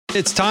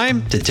It's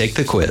time to take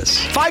the quiz.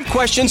 5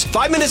 questions,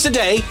 5 minutes a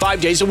day,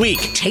 5 days a week.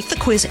 Take the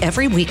quiz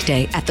every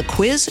weekday at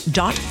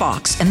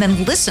thequiz.fox and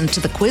then listen to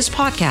the quiz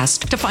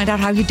podcast to find out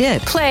how you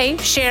did. Play,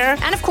 share,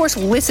 and of course,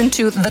 listen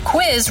to the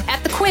quiz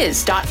at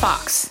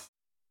thequiz.fox.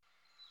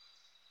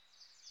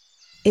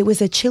 It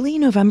was a chilly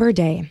November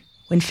day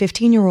when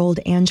 15-year-old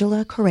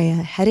Angela Correa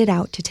headed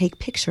out to take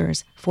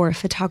pictures for a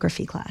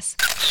photography class.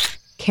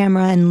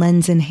 Camera and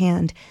lens in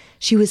hand,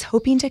 she was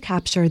hoping to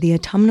capture the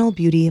autumnal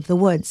beauty of the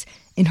woods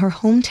in her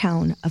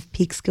hometown of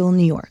Peekskill,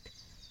 New York.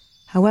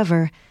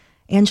 However,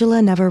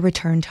 Angela never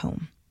returned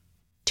home.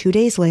 2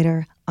 days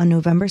later, on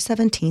November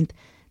 17th,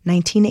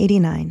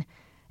 1989,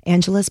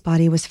 Angela's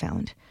body was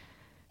found.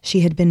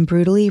 She had been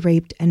brutally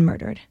raped and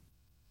murdered.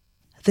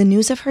 The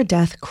news of her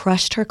death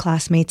crushed her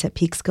classmates at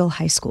Peekskill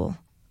High School,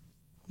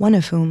 one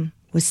of whom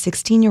was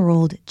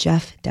 16-year-old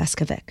Jeff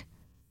Deskovic.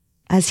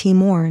 As he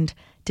mourned,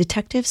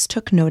 detectives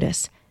took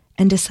notice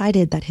and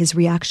decided that his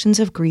reactions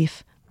of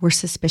grief were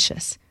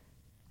suspicious.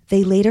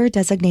 They later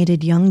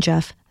designated young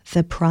Jeff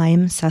the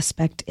prime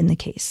suspect in the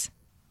case.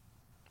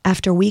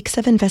 After weeks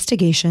of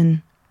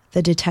investigation,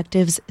 the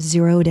detectives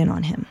zeroed in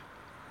on him.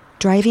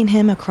 Driving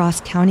him across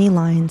county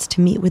lines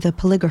to meet with a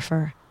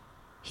polygrapher,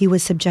 he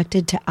was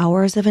subjected to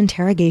hours of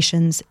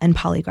interrogations and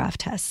polygraph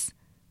tests.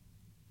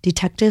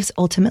 Detectives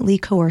ultimately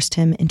coerced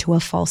him into a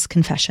false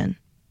confession.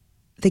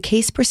 The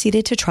case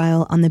proceeded to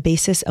trial on the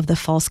basis of the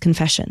false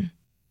confession.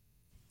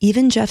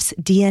 Even Jeff's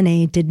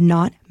DNA did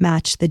not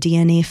match the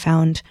DNA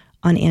found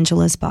on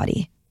Angela's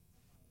body.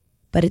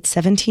 But at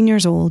 17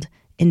 years old,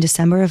 in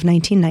December of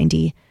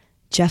 1990,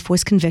 Jeff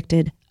was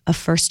convicted of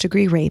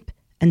first-degree rape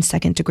and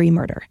second-degree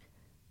murder.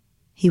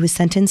 He was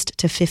sentenced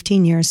to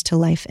 15 years to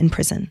life in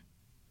prison.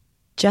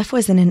 Jeff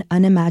was in an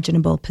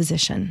unimaginable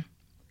position.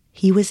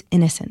 He was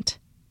innocent,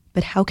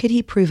 but how could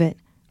he prove it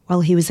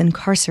while he was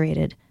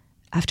incarcerated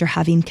after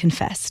having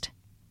confessed?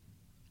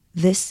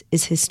 This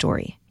is his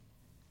story.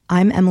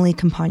 I'm Emily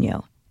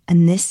Campagno,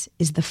 and this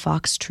is the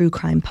Fox True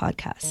Crime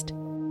Podcast.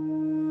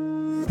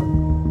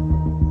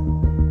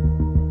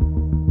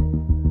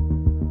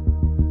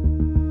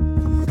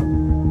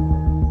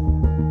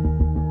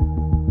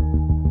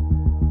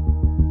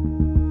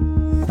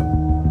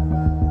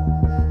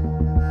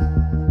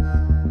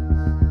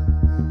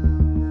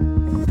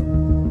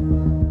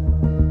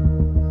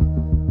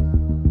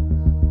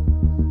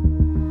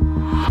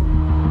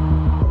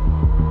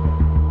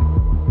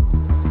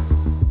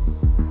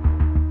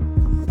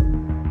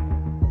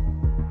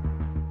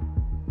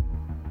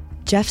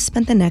 Jeff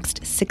spent the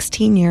next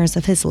 16 years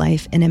of his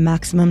life in a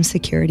maximum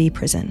security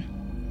prison,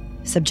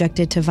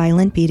 subjected to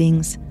violent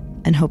beatings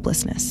and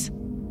hopelessness.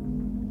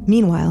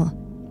 Meanwhile,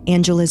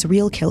 Angela's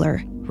real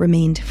killer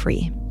remained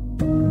free.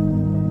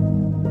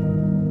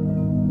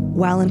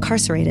 While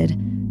incarcerated,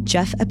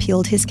 Jeff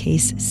appealed his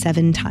case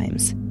 7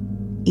 times.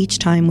 Each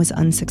time was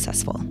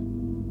unsuccessful.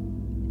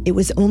 It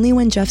was only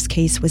when Jeff's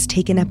case was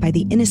taken up by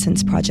the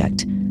Innocence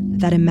Project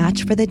that a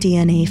match for the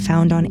DNA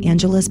found on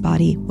Angela's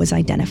body was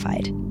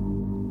identified.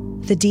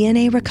 The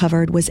DNA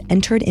recovered was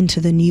entered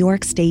into the New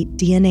York State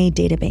DNA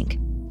Databank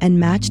and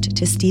matched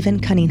to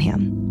Stephen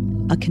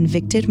Cunningham, a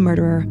convicted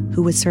murderer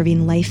who was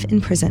serving life in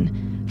prison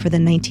for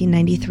the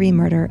 1993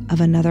 murder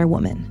of another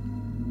woman.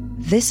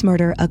 This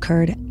murder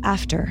occurred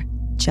after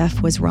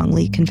Jeff was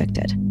wrongly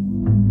convicted.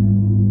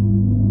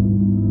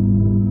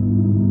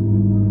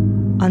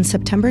 On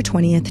September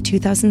 20th,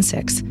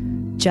 2006,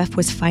 Jeff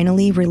was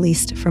finally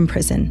released from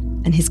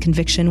prison and his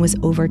conviction was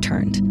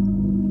overturned.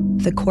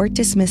 The court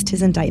dismissed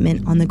his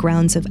indictment on the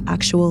grounds of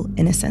actual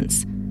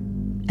innocence,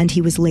 and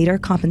he was later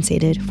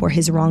compensated for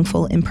his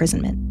wrongful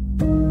imprisonment.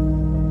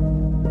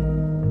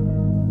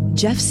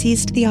 Jeff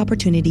seized the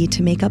opportunity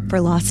to make up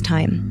for lost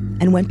time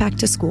and went back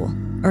to school,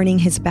 earning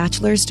his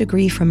bachelor's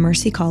degree from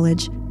Mercy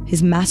College,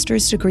 his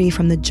master's degree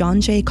from the John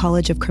Jay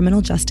College of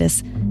Criminal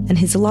Justice, and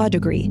his law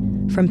degree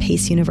from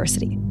Pace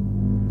University.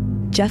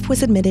 Jeff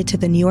was admitted to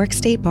the New York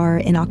State Bar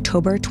in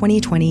October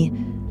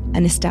 2020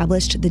 and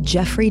established the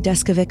Jeffrey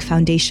Deskovic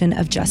Foundation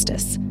of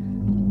Justice,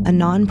 a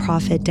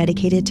nonprofit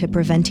dedicated to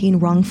preventing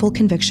wrongful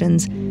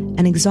convictions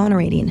and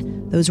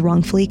exonerating those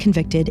wrongfully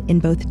convicted in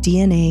both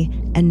DNA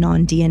and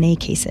non-DNA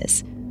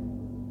cases.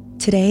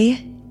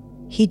 Today,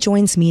 he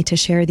joins me to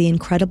share the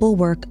incredible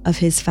work of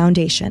his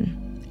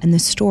foundation and the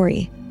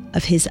story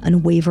of his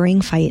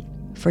unwavering fight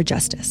for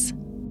justice.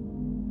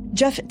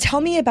 Jeff,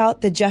 tell me about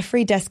the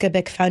Jeffrey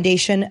Deskovic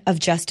Foundation of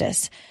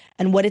Justice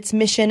and what its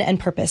mission and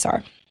purpose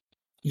are.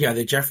 Yeah,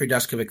 the Jeffrey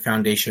Deskovic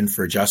Foundation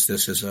for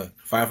Justice is a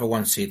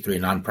 501c3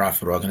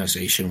 nonprofit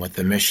organization with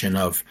the mission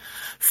of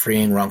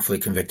freeing wrongfully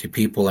convicted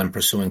people and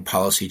pursuing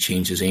policy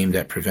changes aimed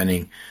at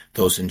preventing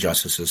those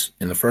injustices.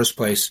 In the first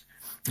place,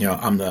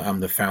 I'm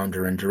the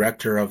founder and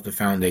director of the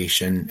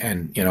foundation,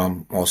 and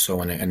I'm also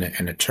an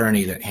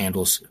attorney that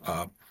handles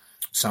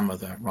some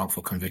of the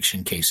wrongful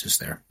conviction cases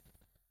there.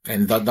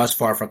 And thus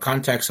far, for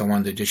context, I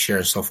wanted to just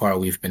share. So far,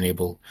 we've been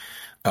able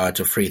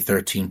to free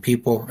 13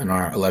 people in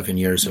our 11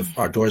 years of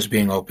our doors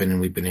being open, and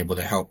we've been able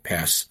to help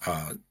pass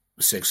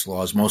 6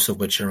 laws, most of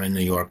which are in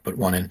New York, but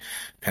one in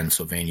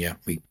Pennsylvania.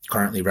 We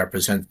currently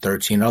represent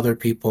 13 other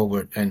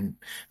people in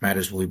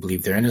matters where we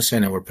believe they're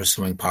innocent, and we're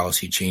pursuing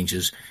policy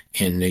changes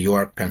in New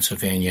York,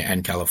 Pennsylvania,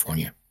 and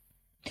California.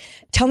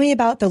 Tell me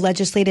about the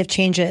legislative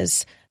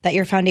changes that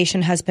your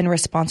foundation has been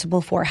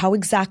responsible for. How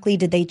exactly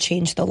did they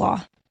change the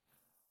law?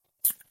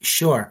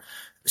 Sure.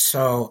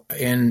 So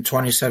in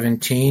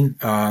 2017,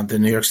 the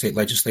New York State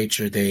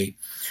Legislature, they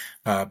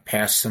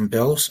passed some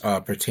bills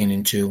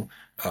pertaining to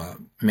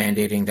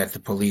mandating that the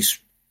police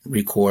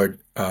record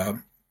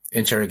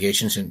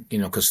interrogations in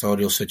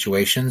custodial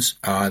situations.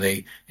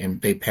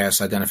 They passed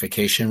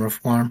identification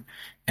reform,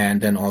 and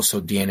then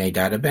also DNA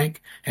data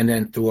bank. And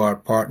then through our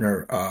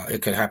partner,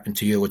 It Could Happen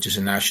to You, which is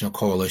a national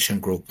coalition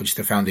group, which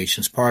the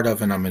foundation's part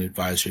of, and I'm an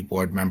advisory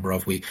board member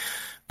of. We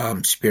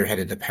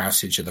spearheaded the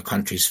passage of the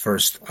country's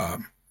first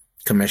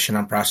Commission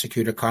on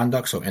Prosecutor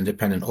Conduct, so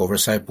independent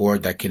oversight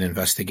board that can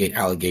investigate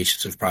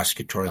allegations of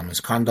prosecutorial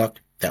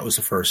misconduct. That was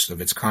the first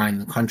of its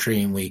kind in the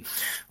country, and we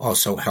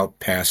also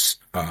helped pass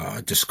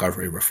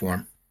discovery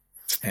reform.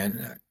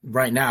 And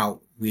right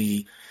now,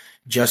 we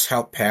just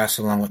helped pass,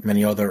 along with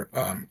many other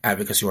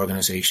advocacy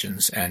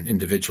organizations and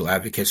individual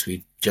advocates,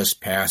 we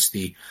just passed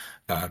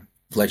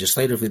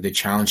legislatively the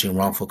Challenging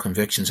Wrongful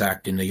Convictions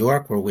Act in New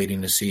York. We're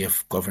waiting to see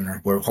if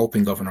we're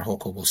hoping Governor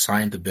Hochul will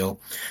sign the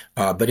bill.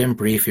 But in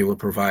brief, it would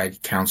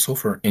provide counsel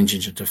for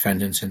indigent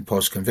defendants in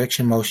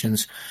post-conviction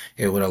motions.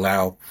 It would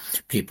allow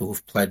people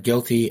who've pled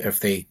guilty, if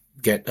they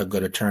get a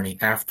good attorney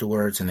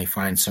afterwards and they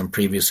find some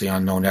previously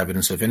unknown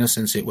evidence of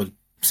innocence, it would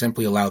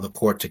simply allow the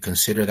court to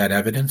consider that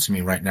evidence. I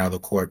mean, right now the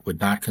court would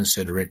not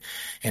consider it,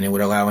 and it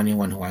would allow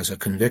anyone who has a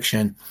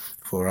conviction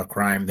for a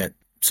crime that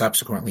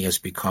subsequently has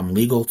become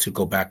legal to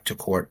go back to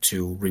court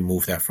to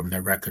remove that from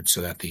their record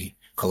so that the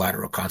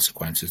collateral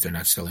consequences, they're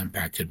not still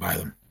impacted by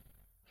them.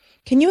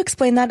 Can you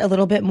explain that a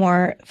little bit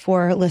more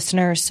for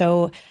listeners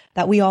so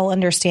that we all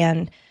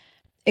understand?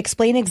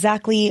 Explain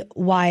exactly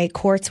why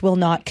courts will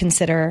not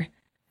consider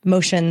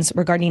motions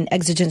regarding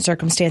exigent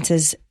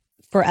circumstances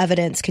for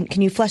evidence.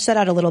 Can you flesh that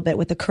out a little bit,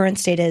 what the current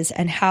state is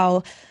and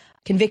how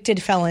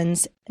convicted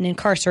felons and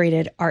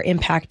incarcerated are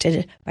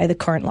impacted by the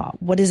current law?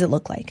 What does it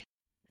look like?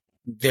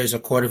 There's a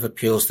Court of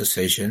Appeals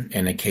decision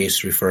in a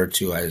case referred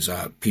to as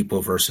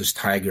People versus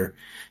Tiger.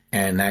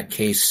 And that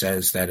case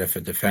says that if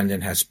a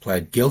defendant has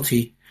pled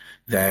guilty,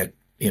 that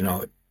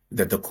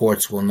the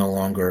courts will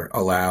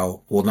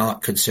will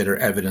not consider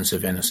evidence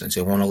of innocence.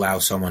 It won't allow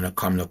someone to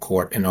come to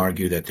court and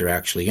argue that they're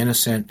actually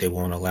innocent. They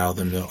won't allow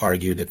them to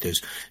argue that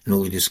there's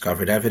newly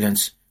discovered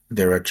evidence.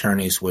 Their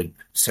attorneys would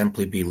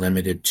simply be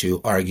limited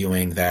to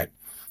arguing that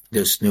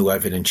this new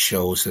evidence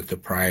shows that the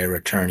prior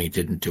attorney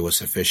didn't do a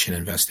sufficient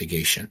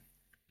investigation.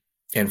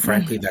 And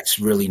frankly, that's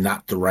really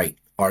not the right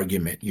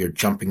argument. You're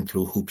jumping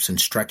through hoops and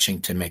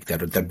stretching to make that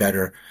the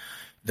better.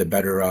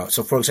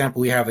 So, for example,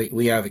 we have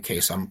a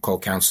case. I'm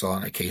co-counsel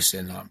on a case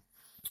in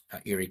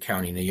Erie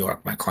County, New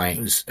York. My client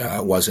is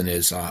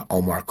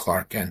Omar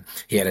Clark, and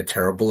he had a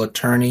terrible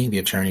attorney. The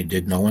attorney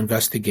did no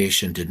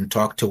investigation, didn't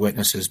talk to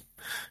witnesses,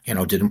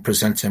 didn't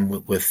present him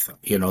with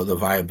the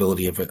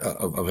viability of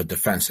a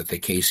defense. At the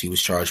case, he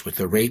was charged with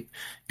a rape,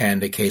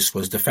 and the case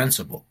was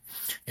defensible,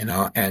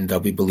 and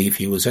we believe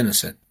he was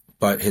innocent.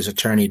 But his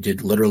attorney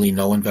did literally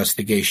no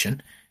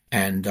investigation.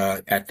 And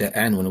at the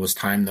end, when it was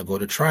time to go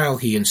to trial,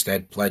 he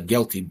instead pled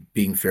guilty,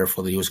 being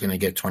fearful that he was going to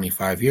get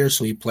 25 years.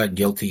 So he pled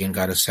guilty and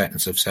got a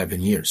sentence of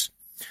 7 years.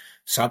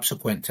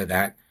 Subsequent to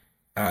that,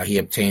 he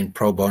obtained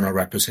pro bono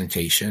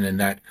representation, and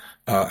that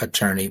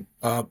attorney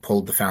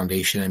pulled the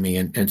foundation and me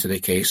into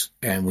the case.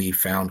 And we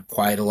found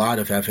quite a lot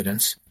of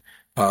evidence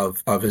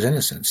of his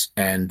innocence.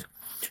 And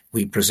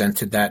we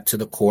presented that to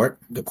the court.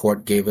 The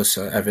court gave us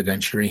an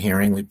evidentiary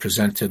hearing. We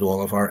presented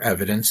all of our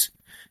evidence,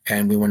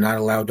 and we were not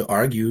allowed to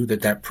argue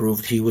that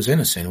proved he was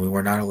innocent. We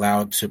were not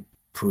allowed to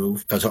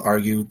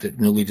argue that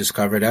newly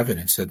discovered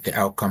evidence, that the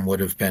outcome would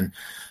have been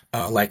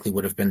likely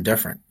would have been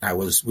different.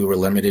 We were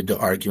limited to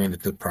arguing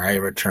that the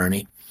prior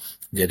attorney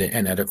did an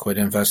inadequate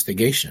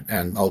investigation,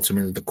 and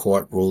ultimately the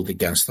court ruled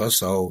against us.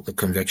 So the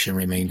conviction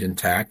remained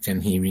intact,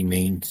 and he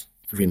remains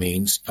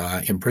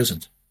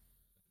imprisoned.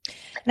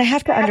 And I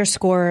have to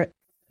underscore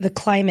the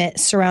climate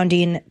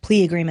surrounding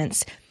plea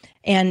agreements,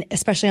 and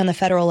especially on the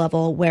federal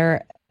level,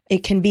 where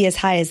it can be as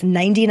high as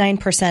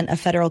 99% of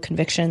federal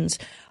convictions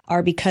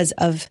are because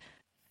of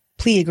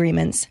plea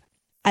agreements,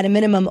 at a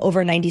minimum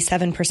over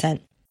 97%.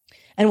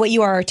 And what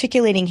you are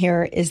articulating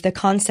here is the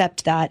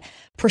concept that,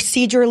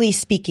 procedurally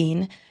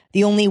speaking,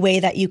 the only way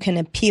that you can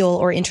appeal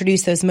or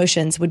introduce those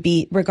motions would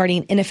be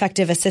regarding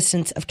ineffective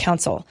assistance of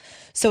counsel.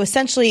 So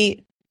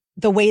essentially,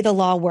 the way the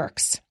law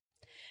works,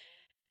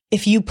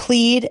 if you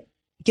plead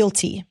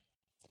guilty,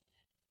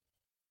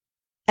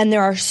 and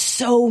there's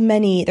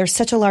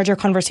such a larger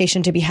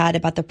conversation to be had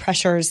about the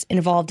pressures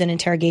involved in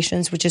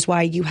interrogations, which is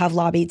why you have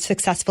lobbied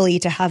successfully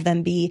to have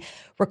them be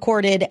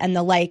recorded and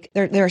the like.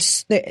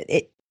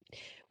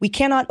 we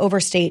cannot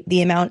overstate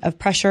the amount of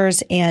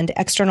pressures and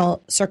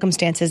external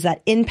circumstances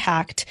that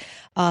impact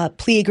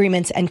plea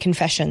agreements and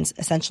confessions,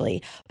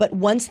 essentially. But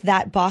once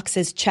that box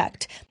is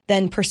checked,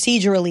 then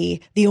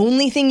procedurally, the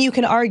only thing you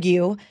can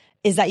argue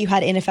is that you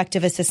had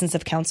ineffective assistance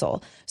of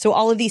counsel. So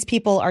all of these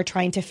people are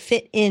trying to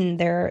fit in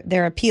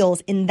their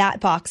appeals in that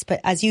box. But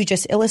as you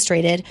just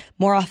illustrated,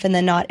 more often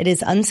than not, it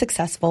is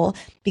unsuccessful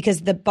because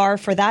the bar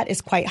for that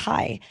is quite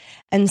high.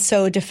 And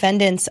so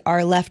defendants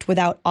are left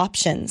without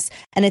options.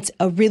 And it's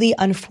a really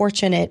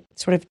unfortunate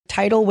sort of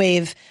tidal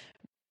wave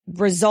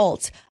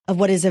result of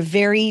what is a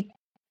very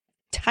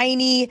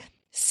tiny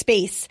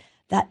space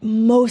that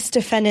most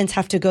defendants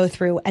have to go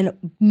through and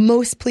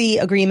most plea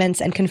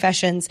agreements and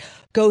confessions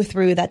go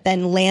through, that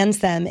then lands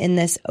them in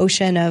this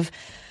ocean of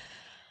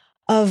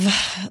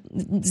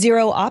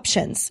zero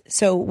options.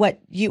 So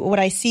what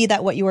I see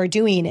that what you are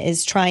doing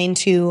is trying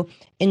to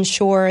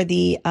ensure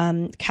the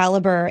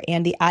caliber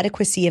and the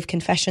adequacy of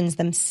confessions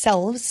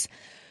themselves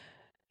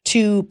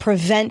to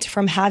prevent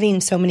from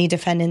having so many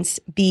defendants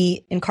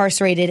be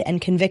incarcerated and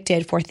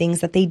convicted for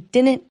things that they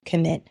didn't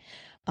commit.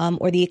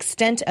 Or the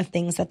extent of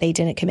things that they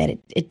didn't commit.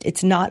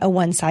 It's not a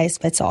one size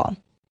fits all.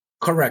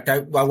 Correct. I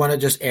want to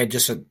just add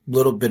just a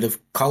little bit of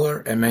color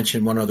and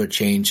mention one other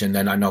change, and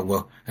then I know we're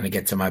going to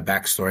get to my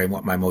backstory and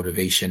what my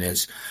motivation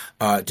is.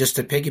 Just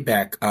to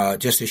piggyback,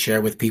 just to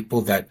share with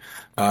people that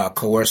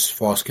coerced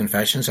false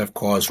confessions have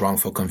caused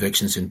wrongful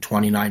convictions in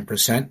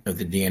 29% of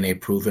the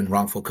DNA-proven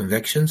wrongful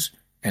convictions,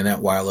 and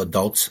that while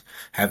adults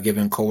have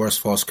given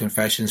coerced false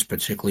confessions,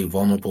 particularly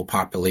vulnerable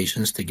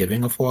populations to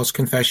giving a false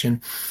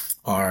confession,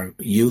 are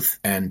youth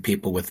and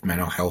people with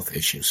mental health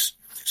issues.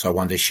 So I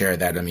wanted to share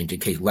that. I mean,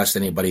 lest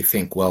anybody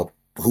think, well,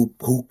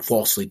 who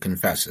falsely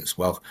confesses?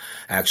 Well,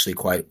 actually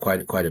quite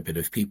a bit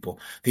of people.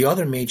 The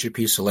other major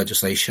piece of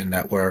legislation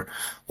that we're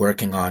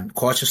working on,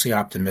 cautiously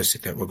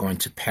optimistic that we're going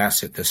to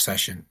pass it this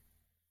session,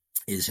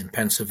 is in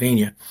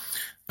Pennsylvania.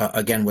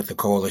 Again, with the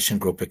coalition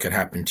group, it could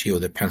happen to you,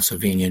 the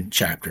Pennsylvania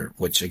chapter,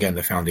 which again,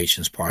 the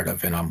foundation's part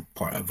of, and I'm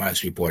part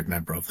advisory board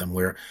member of them.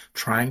 We're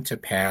trying to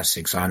pass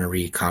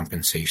exoneree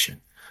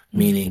compensation,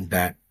 meaning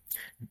that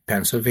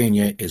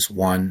Pennsylvania is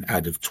one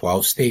out of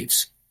 12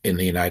 states in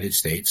the United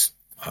States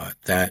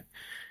that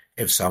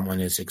if someone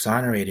is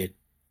exonerated,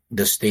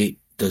 the state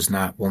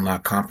will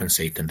not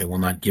compensate them. They will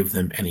not give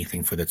them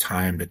anything for the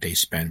time that they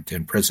spent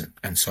in prison.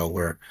 And so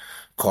we're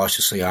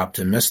cautiously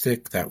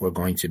optimistic that we're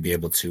going to be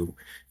able to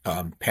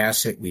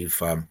pass it.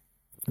 We've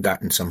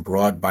gotten some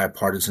broad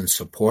bipartisan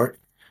support.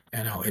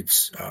 You know,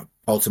 it's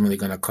ultimately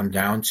going to come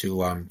down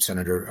to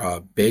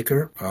Senator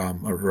Baker, a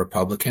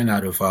Republican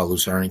out of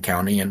Luzerne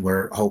County, and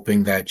we're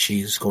hoping that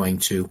she's going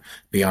to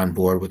be on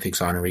board with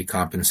exoneree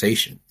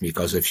compensation,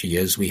 because if she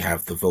is, we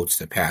have the votes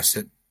to pass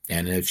it,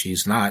 and if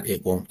she's not,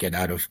 it won't get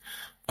out of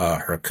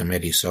her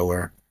committee. So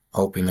we're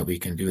hoping that we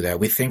can do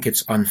that. We think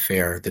it's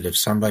unfair that if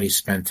somebody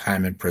spent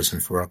time in prison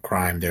for a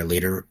crime they're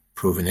later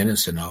proven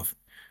innocent of,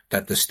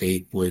 that the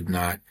state would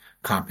not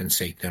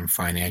compensate them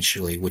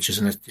financially, which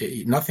is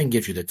nothing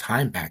gives you the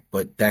time back,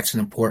 but that's an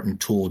important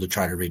tool to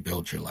try to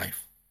rebuild your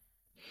life.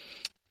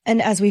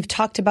 And as we've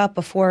talked about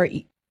before,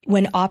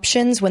 when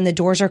the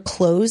doors are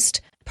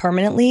closed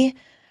permanently,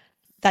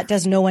 that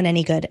does no one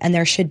any good. And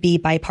there should be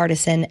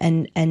bipartisan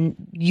and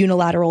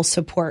unilateral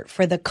support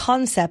for the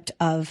concept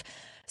of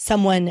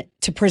someone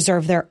to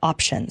preserve their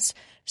options.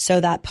 So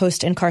that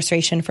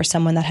post-incarceration for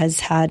someone that has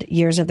had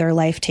years of their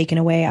life taken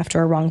away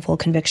after a wrongful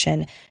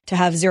conviction, to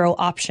have zero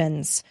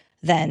options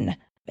then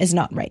is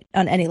not right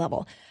on any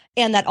level.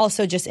 And that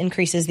also just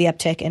increases the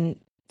uptick in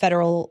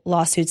federal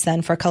lawsuits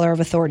then for color of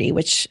authority,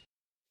 which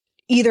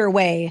either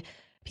way,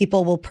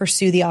 people will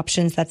pursue the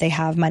options that they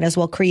have, might as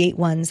well create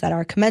ones that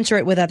are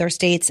commensurate with other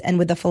states and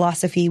with the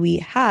philosophy we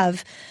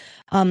have,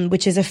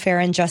 which is a fair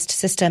and just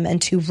system,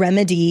 and to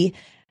remedy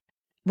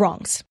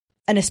wrongs,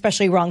 and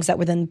especially wrongs that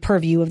were within the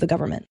purview of the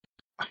government.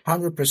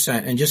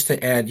 100%. And just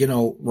to add,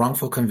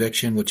 wrongful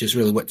conviction, which is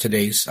really what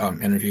today's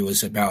interview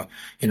is about,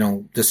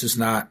 this is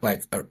not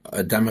like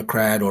a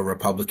Democrat or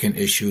Republican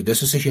issue.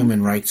 This is a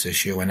human rights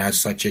issue. And as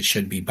such, it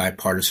should be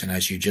bipartisan,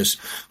 as you just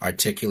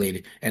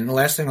articulated. And the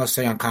last thing I'll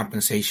say on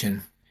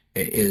compensation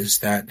is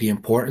that the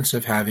importance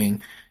of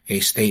having a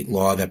state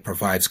law that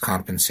provides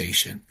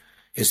compensation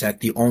is that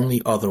the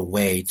only other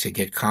way to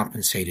get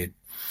compensated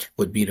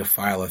would be to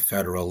file a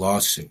federal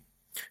lawsuit.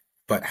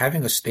 But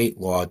having a state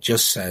law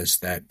just says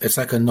that it's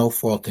like a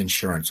no-fault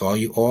insurance.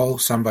 All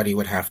somebody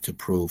would have to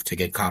prove to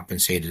get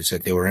compensated is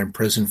that they were in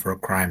prison for a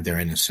crime they're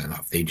innocent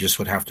of. They just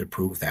would have to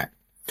prove that.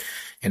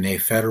 In a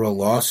federal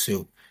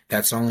lawsuit,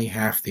 that's only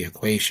half the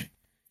equation.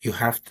 You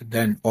have to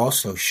then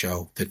also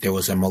show that there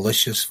was a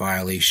malicious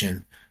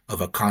violation of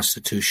a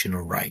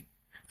constitutional right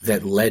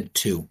that led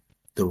to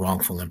the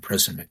wrongful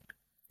imprisonment.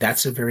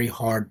 That's a very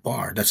hard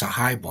bar. That's a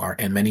high bar,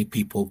 and many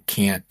people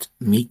can't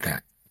meet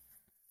that.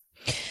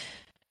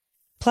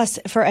 Plus,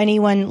 for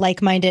anyone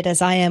like-minded as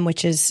I am,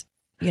 which is,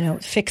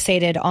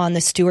 fixated on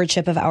the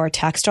stewardship of our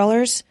tax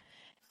dollars,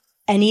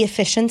 any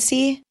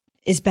efficiency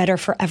is better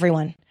for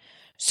everyone.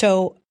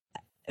 So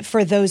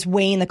for those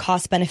weighing the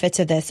cost benefits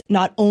of this,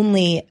 not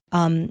only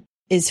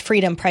is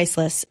freedom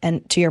priceless.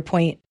 And to your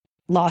point,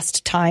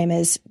 lost time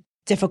is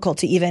difficult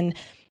to even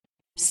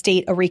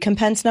state a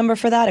recompense number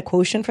for that, a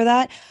quotient for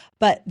that.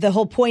 But the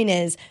whole point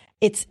is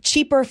it's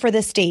cheaper for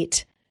the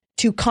state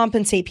to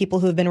compensate people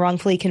who have been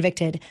wrongfully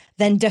convicted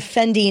than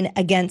defending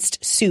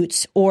against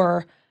suits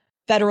or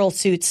federal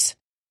suits,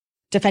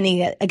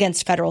 defending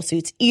against federal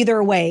suits.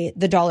 Either way,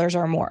 the dollars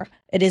are more.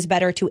 It is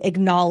better to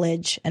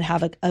acknowledge and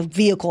have a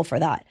vehicle for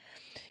that.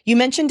 You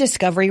mentioned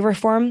discovery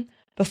reform.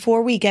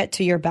 Before we get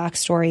to your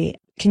backstory,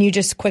 can you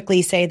just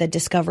quickly say the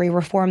discovery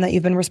reform that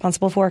you've been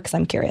responsible for? Because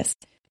I'm curious.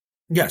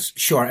 Yes,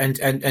 sure.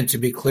 And to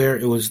be clear,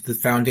 it was the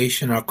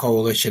foundation, our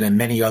coalition, and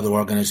many other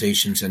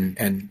organizations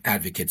and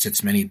advocates.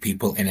 It's many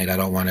people in it. I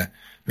don't want to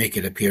make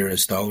it appear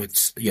as though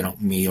it's,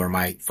 me or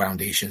my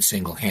foundation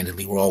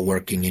single-handedly. We're all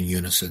working in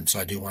unison.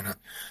 So I do want to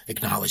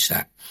acknowledge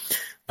that.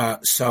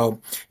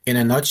 So in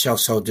a nutshell,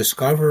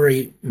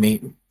 discovery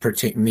means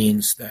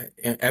that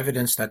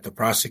evidence that the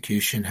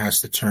prosecution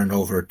has to turn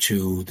over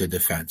to the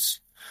defense.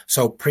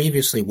 So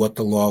previously what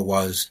the law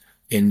was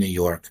in New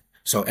York,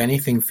 so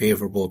anything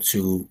favorable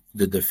to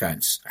the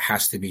defense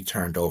has to be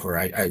turned over,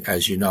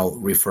 as you know,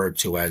 referred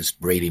to as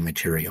Brady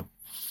material.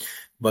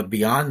 But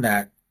beyond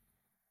that,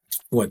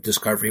 what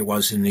discovery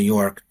was in New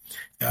York,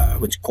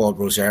 which is called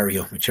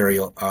Rosario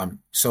material.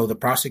 So the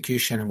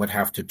prosecution would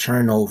have to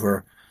turn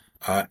over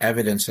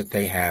evidence that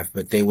they have,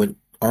 but they would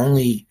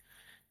only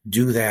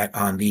do that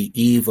on the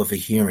eve of a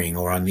hearing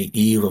or on the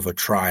eve of a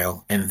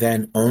trial, and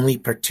then only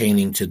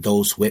pertaining to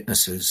those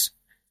witnesses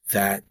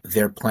that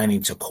they're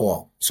planning to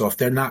call. So if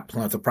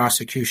the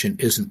prosecution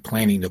isn't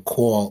planning to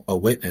call a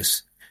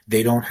witness,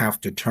 they don't have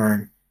to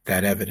turn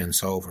that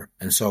evidence over.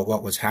 And so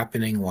what was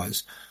happening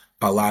was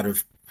a lot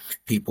of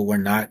people were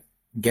not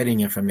getting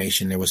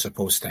information they were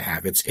supposed to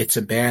have. It's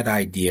a bad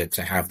idea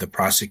to have the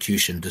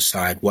prosecution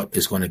decide what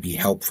is going to be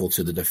helpful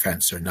to the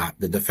defense or not.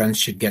 The defense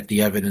should get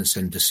the evidence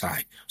and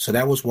decide. So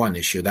that was one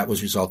issue that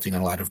was resulting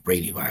in a lot of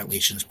Brady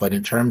violations. But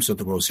in terms of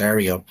the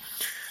Rosario,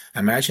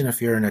 imagine if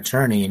you're an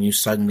attorney and you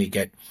suddenly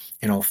get,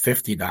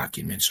 50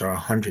 documents or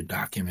 100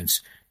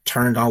 documents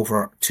turned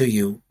over to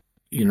you,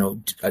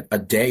 a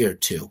day or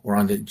two,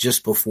 or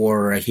just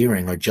before a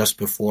hearing or just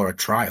before a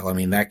trial. I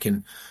mean,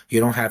 you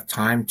don't have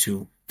time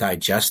to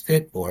digest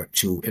it or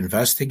to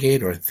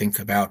investigate or think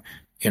about,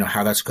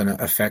 how that's going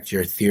to affect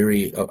your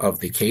theory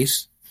of the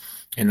case.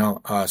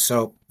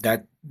 So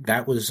that's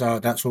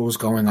what was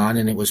going on.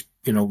 And it was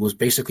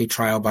basically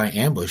trial by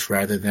ambush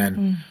rather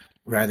than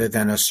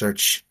a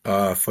search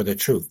for the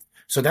truth.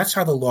 So that's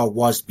how the law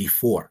was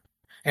before.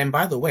 And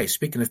by the way,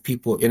 speaking of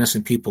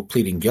innocent people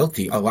pleading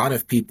guilty, a lot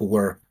of people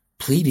were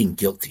pleading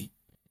guilty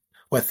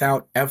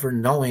without ever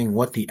knowing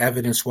what the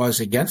evidence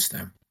was against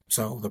them.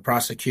 So the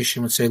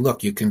prosecution would say,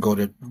 look, you can go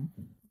to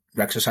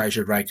exercise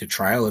your right to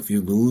trial. If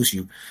you lose,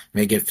 you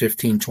may get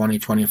 15, 20,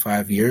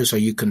 25 years, or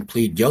you can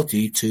plead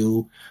guilty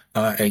to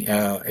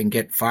and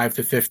get 5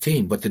 to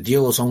 15. But the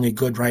deal is only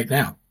good right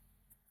now.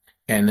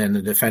 And then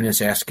the defendant's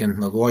asking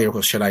the lawyer,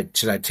 well, should I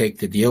take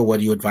the deal? What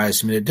do you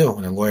advise me to do?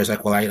 And the lawyer's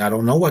like, well, I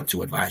don't know what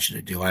to advise you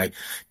to do. I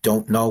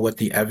don't know what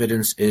the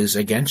evidence is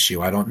against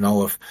you. I don't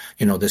know if,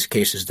 this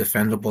case is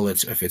defendable.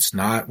 If it's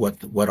not,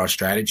 what our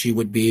strategy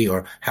would be,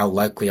 or how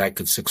likely I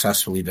could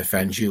successfully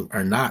defend you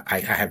or not.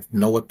 I have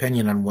no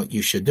opinion on what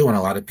you should do. And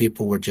a lot of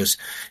people were just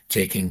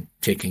taking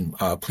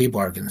plea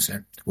bargains.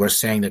 And we're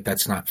saying that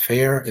that's not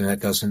fair and that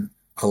doesn't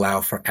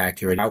allow for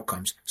accurate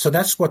outcomes. So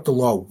that's what the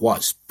law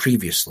was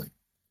previously.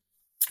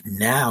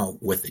 Now,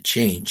 with the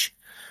change,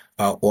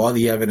 all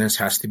the evidence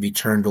has to be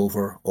turned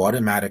over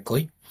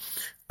automatically,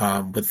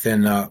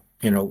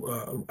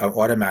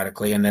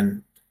 automatically,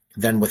 and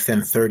then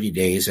within 30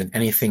 days. And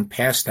anything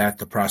past that,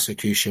 the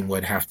prosecution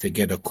would have to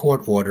get a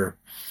court order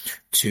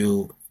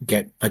to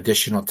get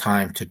additional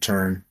time to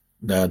turn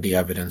the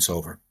evidence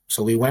over.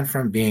 So New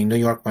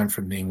York went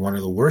from being one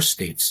of the worst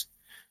states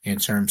in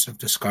terms of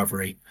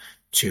discovery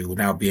to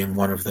now being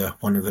one of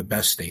the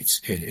best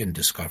states in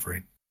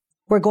discovery.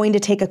 We're going to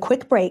take a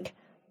quick break.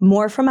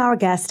 More from our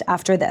guest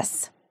after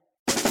this.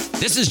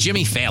 This is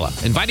Jimmy Fallon,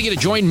 inviting you to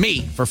join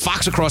me for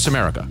Fox Across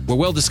America, where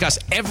we'll discuss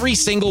every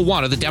single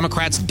one of the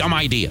Democrats' dumb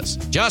ideas.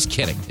 Just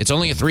kidding. It's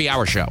only a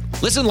 3-hour show.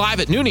 Listen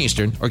live at noon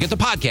Eastern or get the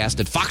podcast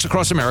at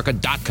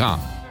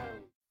foxacrossamerica.com.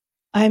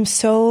 I'm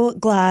so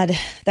glad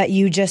that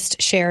you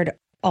just shared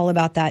all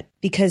about that,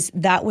 because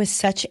that was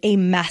such a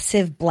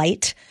massive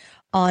blight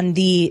on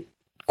the,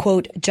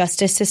 quote,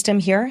 justice system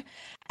here.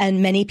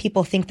 And many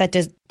people think that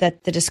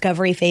the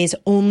discovery phase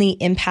only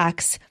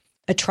impacts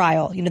a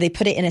trial. They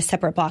put it in a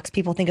separate box.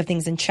 People think of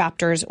things in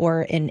chapters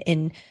or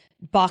in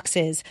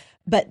boxes.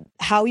 But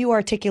how you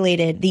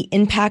articulated the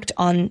impact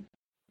on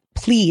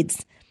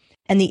pleads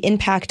and the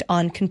impact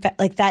on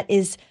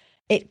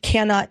it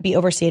cannot be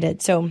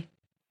overstated. So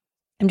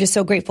I'm just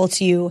so grateful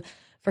to you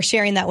for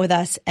sharing that with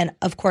us. And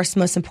of course,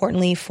 most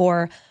importantly,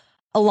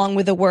 along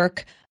with the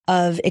work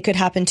of It Could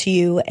Happen to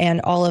You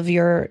and all of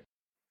your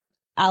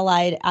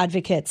allied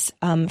advocates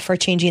for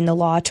changing the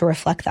law to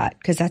reflect that,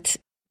 because that's,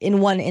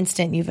 in one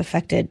instant, you've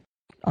affected,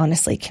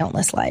 honestly,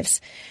 countless lives.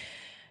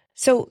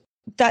 So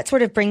that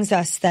sort of brings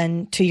us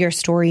then to your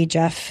story,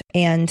 Jeff,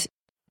 and,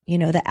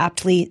 the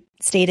aptly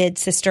stated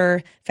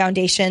sister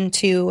foundation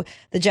to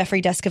the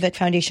Jeffrey Deskovic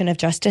Foundation of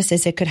Justice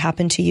is it could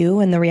happen to you.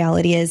 And the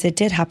reality is it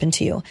did happen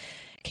to you.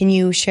 Can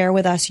you share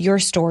with us your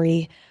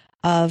story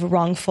of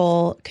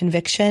wrongful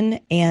conviction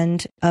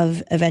and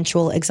of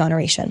eventual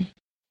exoneration?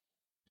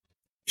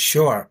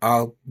 Sure.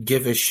 I'll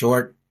give a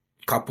short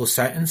couple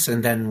sentence,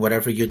 and then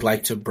whatever you'd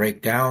like to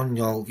break down,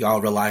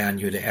 I'll rely on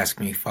you to ask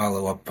me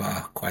follow-up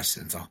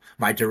questions.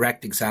 My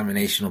direct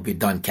examination will be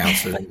done,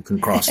 counselor, then you can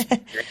cross.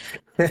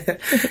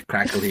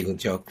 Crack a legal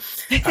joke.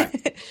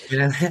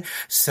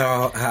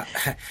 So,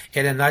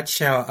 in a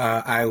nutshell,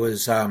 I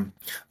was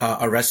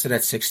arrested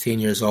at 16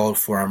 years old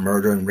for a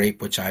murder and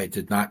rape, which I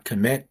did not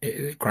commit.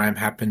 The crime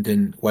happened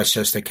in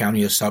Westchester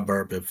County, a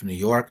suburb of New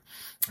York.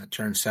 I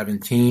turned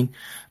 17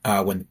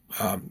 when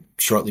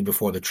shortly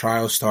before the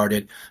trial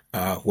started,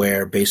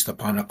 where, based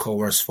upon a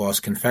coerced false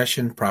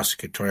confession,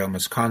 prosecutorial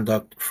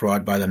misconduct,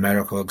 fraud by the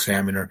medical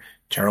examiner,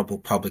 terrible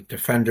public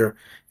defender,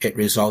 it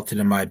resulted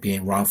in my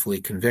being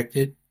wrongfully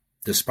convicted.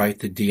 Despite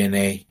the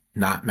DNA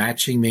not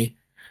matching me,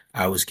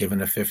 I was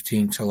given a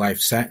 15 to life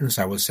sentence.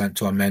 I was sent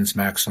to a men's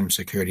maximum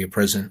security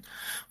prison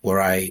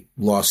where I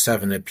lost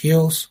 7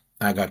 appeals.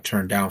 I got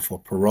turned down for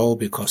parole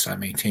because I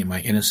maintained my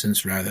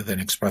innocence rather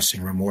than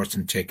expressing remorse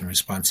and taking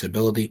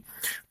responsibility.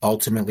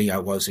 Ultimately, I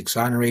was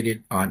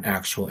exonerated on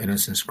actual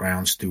innocence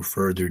grounds through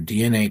further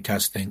DNA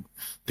testing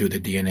through the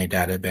DNA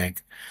data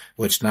bank,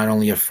 which not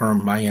only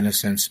affirmed my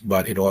innocence,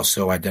 but it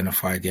also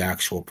identified the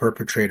actual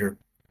perpetrator,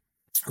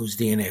 whose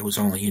DNA was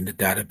only in the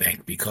data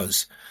bank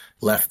because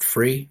left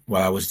free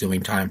while I was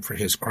doing time for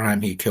his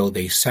crime, he killed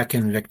a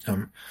second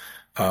victim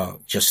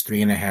just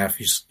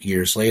 3.5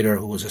 years later,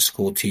 who was a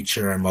school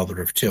teacher and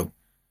mother of 2.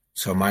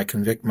 So my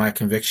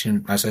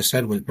conviction, as I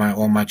said,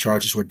 all my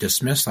charges were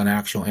dismissed on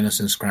actual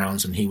innocence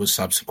grounds, and he was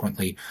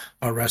subsequently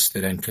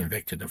arrested and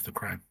convicted of the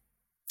crime.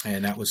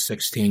 And that was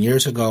 16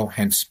 years ago,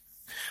 hence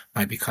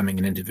my becoming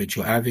an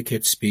individual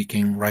advocate,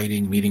 speaking,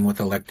 writing, meeting with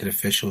elected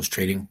officials,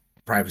 trading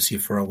privacy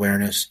for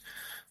awareness,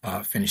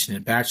 finishing the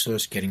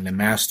bachelor's, getting the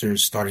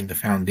master's, starting the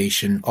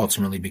foundation,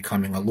 ultimately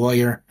becoming a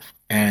lawyer.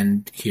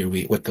 And here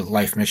with the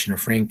life mission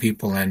of freeing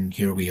people, and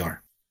here we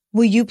are.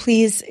 Will you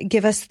please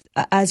give us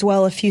as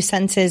well a few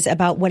sentences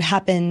about what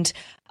happened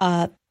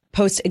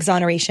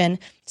post-exoneration?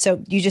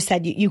 So you just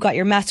said you got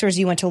your master's,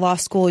 you went to law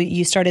school,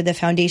 you started the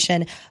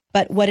foundation,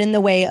 but what in the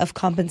way of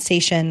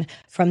compensation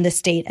from the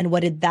state, and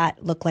what did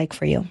that look like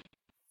for you?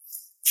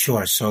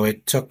 Sure. So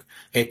it took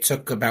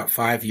about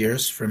 5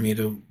 years for me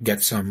to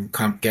get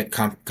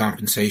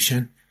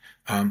compensation.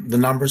 The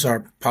numbers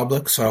are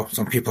public, so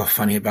some people are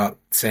funny about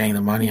saying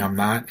the money. I'm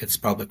not. It's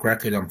public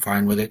record. I'm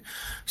fine with it.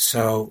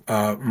 So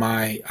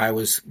I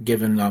was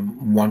given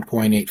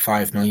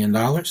 $1.85 million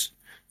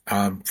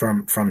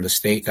from the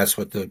state. That's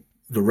what the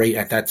rate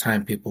at that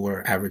time. People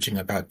were averaging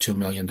about $2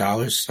 million.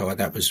 So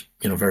that was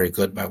very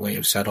good by way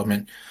of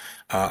settlement.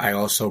 I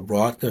also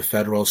brought the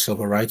federal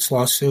civil rights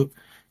lawsuit.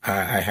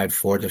 I had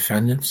 4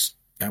 defendants.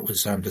 That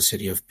was the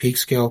city of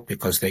Peekskill,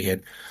 because they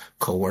had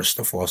coerced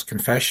a false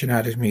confession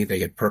out of me. They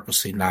had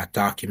purposely not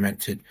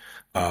documented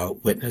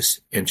witness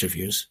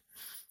interviews.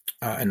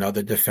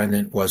 Another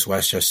defendant was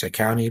Westchester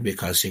County,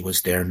 because he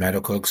was their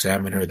medical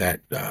examiner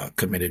that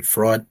committed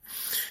fraud.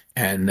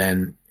 And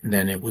then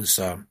it was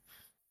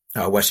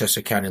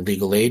Westchester County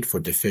Legal Aid for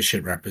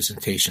deficient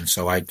representation.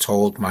 So I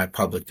told my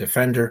public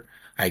defender,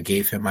 I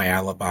gave him my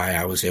alibi.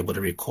 I was able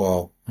to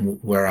recall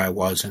where I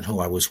was and who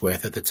I was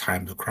with at the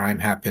time the crime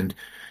happened.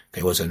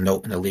 There was a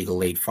note in the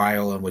legal aid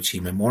file in which he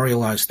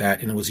memorialized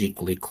that, and it was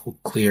equally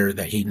clear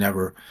that he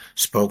never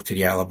spoke to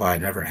the alibi,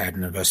 never had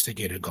an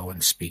investigator go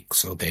and speak.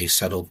 So they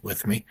settled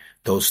with me.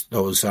 Those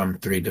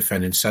 3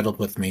 defendants settled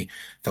with me.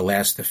 The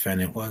last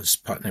defendant was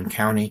Putnam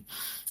County,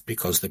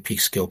 because the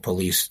Peekskill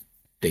police,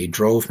 they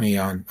drove me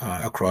on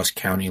across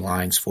county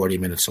lines 40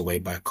 minutes away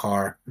by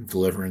car,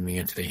 delivering me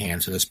into the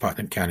hands of this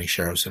Putnam County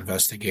Sheriff's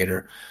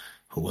investigator,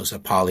 who was a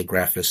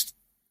polygraphist,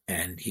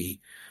 and he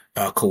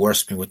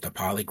coerced me with the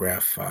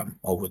polygraph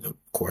over the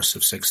course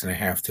of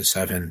 6.5 to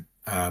 7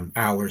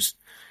 hours.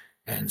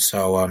 And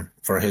so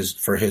for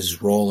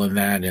his role in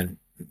that, and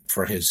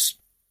for his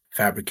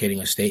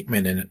fabricating a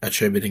statement and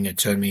attributing it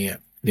to me,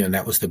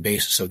 that was the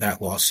basis of that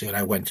lawsuit.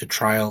 I went to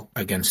trial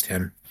against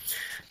him,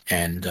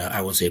 and I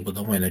was able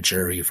to win a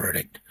jury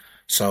verdict.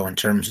 So in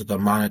terms of the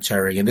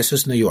monetary, and this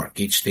is New York,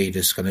 each state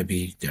is going to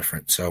be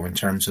different. So in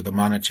terms of the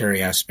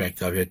monetary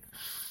aspect of it,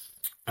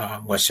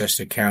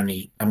 Westchester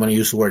County, I'm going to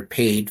use the word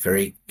paid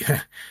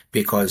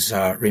because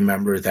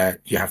remember that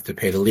you have to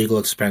pay the legal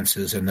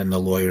expenses, and then the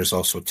lawyers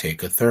also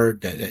take a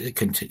third,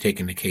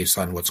 taking the case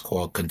on what's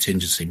called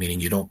contingency, meaning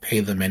you don't pay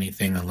them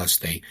anything unless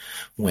they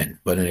win.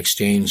 But in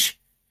exchange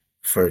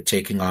for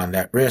taking on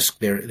that risk,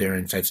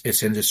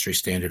 it's industry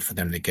standard for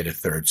them to get a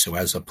third. So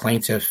as a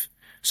plaintiff,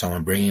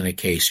 someone bringing a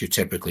case, you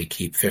typically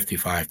keep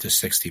 55 to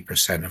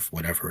 60% of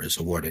whatever is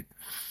awarded.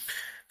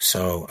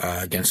 So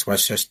against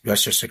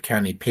Westchester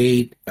County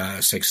paid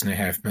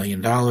 $6.5 million.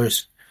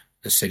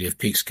 The city of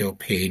Peekskill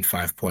paid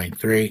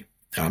 5.3.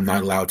 I'm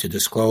not allowed to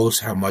disclose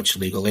how much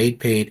legal aid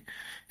paid,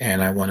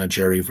 and I won a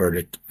jury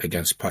verdict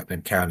against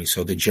Putnam County.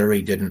 So the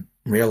jury didn't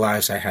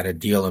realize I had a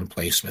deal in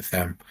place with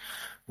them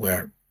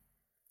where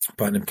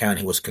Putnam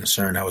County was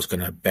concerned I was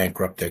going to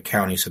bankrupt their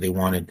county, so they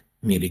wanted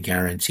me to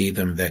guarantee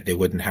them that they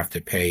wouldn't have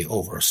to pay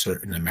over a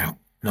certain amount,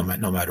 no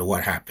matter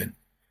what happened.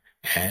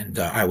 And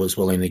I was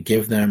willing to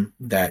give them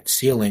that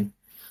ceiling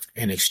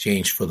in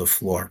exchange for the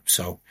floor.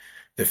 So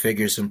the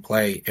figures in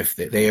play, if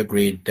they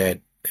agreed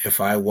that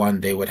if I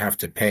won, they would have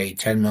to pay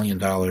 $10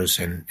 million,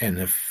 and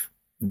if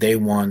they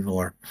won,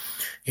 or,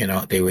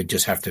 they would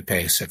just have to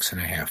pay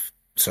 6.5.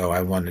 So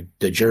I won.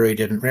 The jury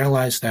didn't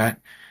realize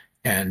that.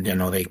 And,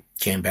 they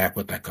came back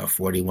with like a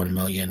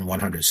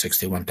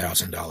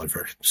 $41,161,000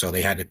 verdict. So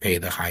they had to pay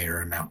the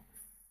higher amount.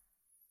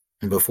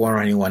 And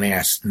before anyone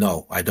asks,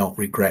 no, I don't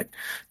regret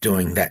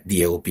doing that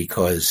deal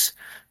because,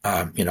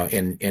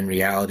 in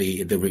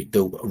reality,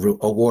 the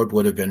award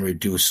would have been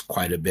reduced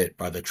quite a bit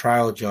by the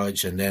trial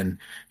judge. And then,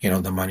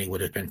 the money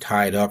would have been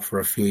tied up for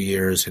a few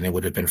years and it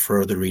would have been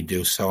further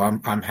reduced. So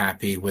I'm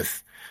happy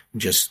with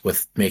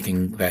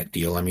making that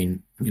deal. I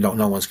mean,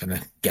 no one's going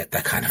to get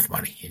that kind of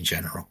money in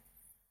general.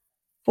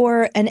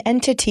 For an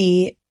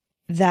entity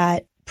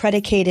that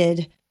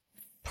predicated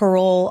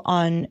parole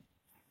on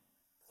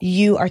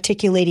you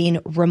articulating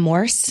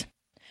remorse,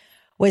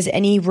 was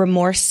any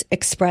remorse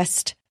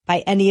expressed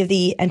by any of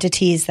the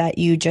entities that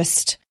you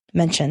just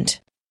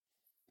mentioned?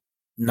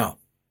 No.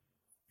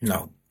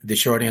 The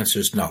short answer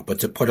is no.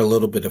 But to put a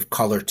little bit of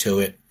color to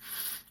it,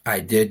 I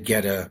did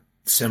get a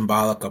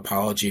symbolic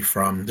apology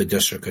from the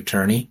district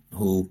attorney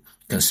who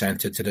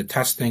consented to the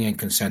testing and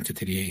consented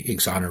to the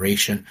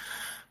exoneration.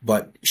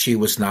 But she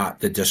was not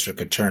the district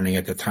attorney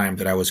at the time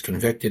that I was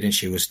convicted, and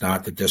she was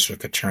not the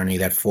district attorney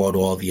that fought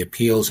all the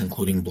appeals,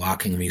 including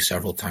blocking me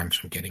several times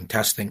from getting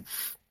testing.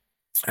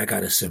 I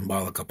got a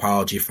symbolic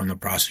apology from the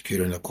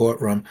prosecutor in the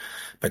courtroom,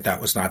 but that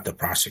was not the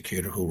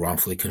prosecutor who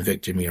wrongfully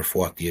convicted me or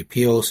fought the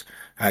appeals.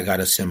 I got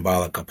a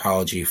symbolic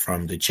apology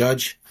from the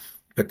judge,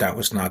 but that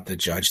was not the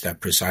judge that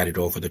presided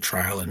over the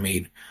trial and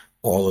made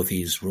all of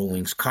these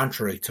rulings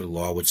contrary to the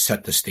law, which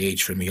set the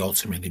stage for me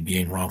ultimately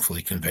being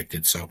wrongfully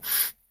convicted. So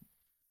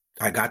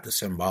I got the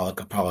symbolic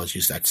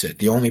apologies. That's it.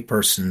 The only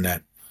person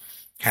that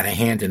had a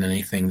hand in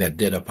anything that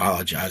did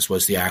apologize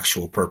was the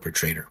actual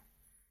perpetrator.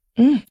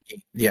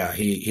 Yeah,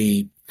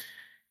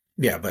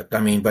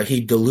 but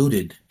he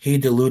diluted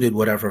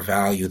whatever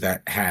value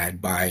that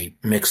had by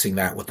mixing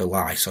that with a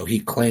lie. So he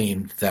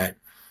claimed that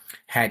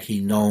had he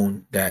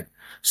known that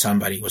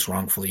somebody was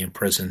wrongfully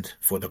imprisoned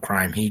for the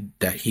crime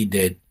that he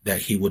did,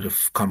 that he would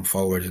have come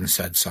forward and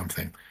said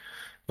something.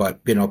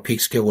 But,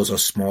 Peekskill was a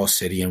small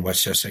city in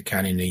Westchester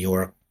County, New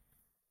York.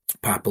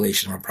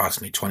 Population of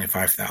approximately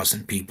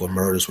 25,000 people.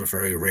 Murders were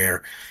very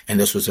rare, and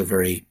this was a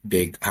very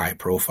big,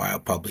 high-profile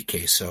public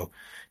case. So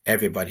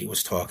everybody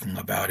was talking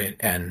about it,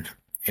 and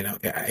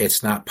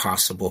it's not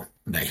possible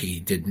that he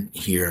didn't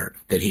hear of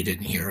it, that he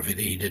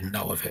didn't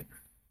know of it.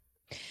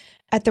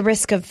 At the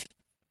risk of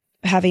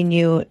having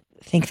you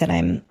think that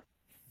I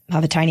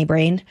have a tiny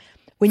brain,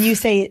 when you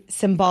say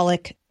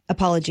symbolic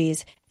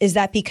apologies, is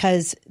that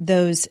because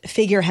those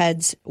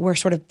figureheads were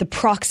sort of the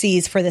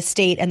proxies for the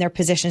state and their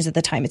positions at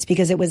the time? It's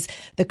because it was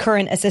the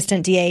current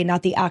assistant DA,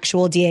 not the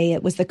actual DA.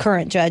 It was the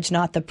current judge,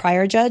 not the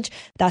prior judge.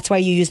 That's why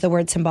you use the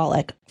word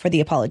symbolic for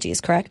the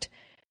apologies, correct?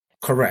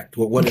 Correct.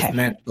 What would have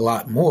meant a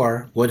lot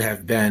more would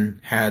have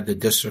been had the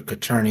district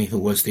attorney, who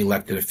was the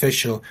elected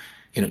official,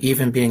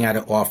 even being out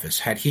of office,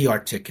 had he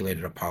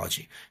articulated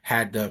apology,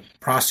 had the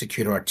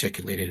prosecutor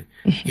articulated,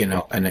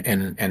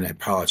 an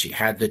apology,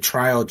 had the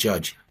trial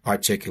judge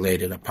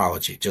articulated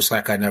apology. Just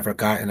like I never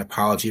got an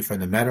apology from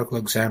the medical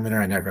examiner,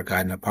 I never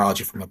got an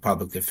apology from the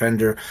public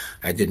defender.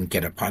 I didn't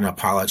get an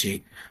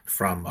apology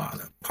from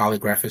the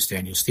polygraphist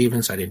Daniel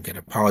Stevens. I didn't get an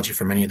apology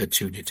from any of the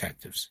two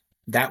detectives.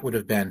 That would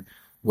have been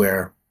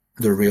where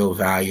the real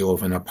value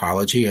of an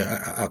apology,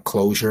 a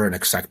closure, an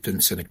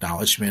acceptance, an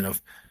acknowledgement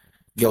of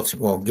guilt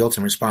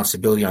and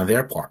responsibility on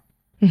their part,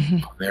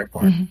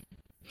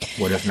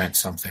 would have meant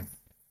something.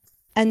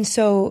 And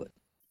so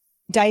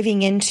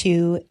diving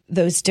into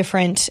those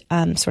different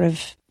sort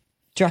of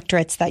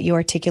directorates that you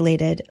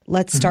articulated,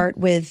 let's start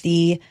with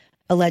the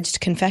alleged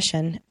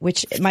confession,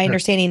 which my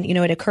understanding,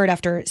 it occurred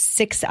after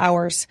 6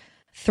 hours,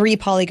 3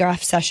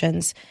 polygraph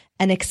sessions,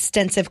 and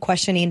extensive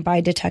questioning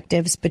by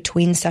detectives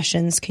between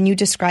sessions. Can you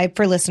describe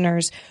for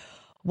listeners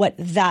what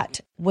that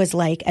was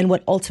like and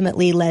what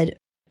ultimately led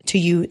to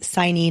you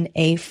signing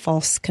a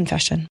false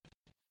confession?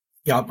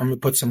 Yeah, I'm going to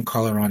put some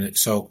color on it.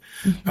 So,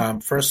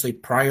 firstly,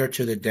 prior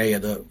to the day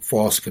of the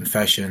false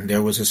confession,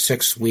 there was a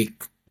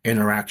 6-week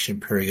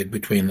interaction period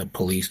between the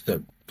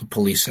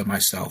police and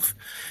myself,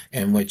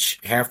 in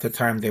which half the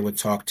time they would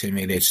talk to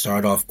me, they'd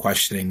start off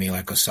questioning me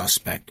like a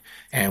suspect.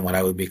 And when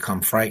I would become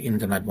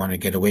frightened and I'd want to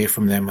get away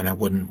from them and I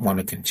wouldn't want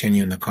to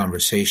continue in the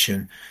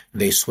conversation,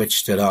 they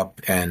switched it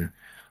up and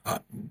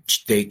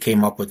they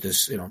came up with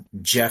this,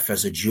 Jeff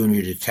as a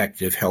junior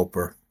detective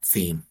helper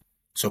theme.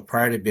 So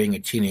prior to being a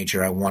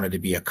teenager, I wanted to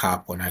be a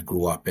cop when I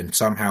grew up, and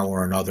somehow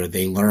or another,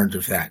 they learned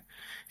of that.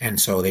 And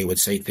so they would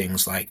say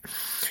things like,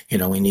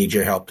 we need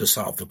your help to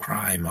solve the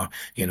crime.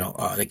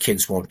 The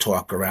kids won't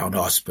talk around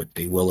us, but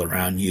they will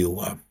around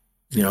you.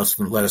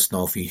 So let us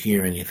know if you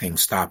hear anything.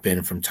 Stop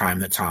in from time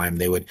to time.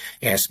 They would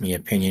ask me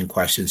opinion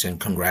questions and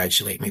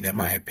congratulate me that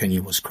my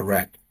opinion was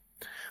correct.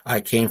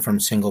 I came from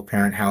a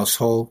single-parent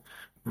household.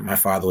 My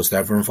father was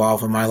never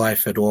involved in my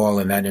life at all,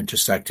 and that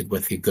intersected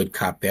with the good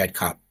cop, bad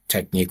cop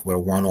technique where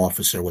one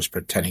officer was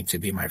pretending to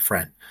be my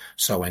friend.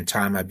 So in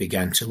time, I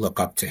began to look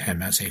up to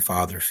him as a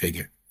father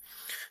figure.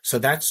 So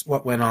that's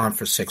what went on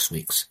for 6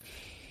 weeks.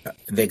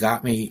 They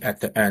got me at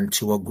the end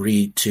to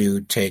agree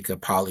to take a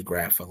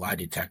polygraph, a lie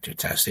detector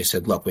test. They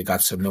said, look, we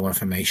got some new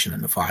information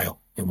in the file.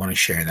 We want to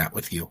share that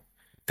with you.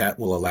 That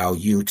will allow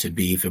you to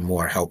be even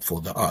more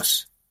helpful to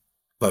us.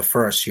 But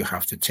first, you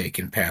have to take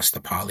and pass the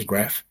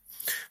polygraph.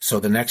 So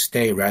the next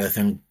day, rather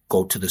than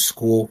go to the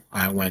school,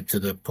 I went to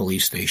the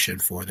police station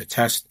for the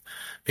test.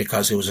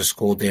 Because it was a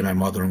school day, my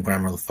mother and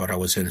grandmother thought I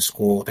was in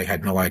school. They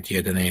had no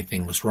idea that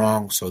anything was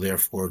wrong, so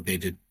therefore they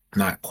did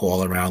not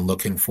call around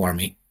looking for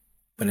me.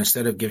 But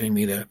instead of giving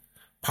me the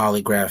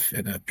polygraph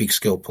in a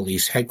Peekskill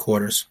Police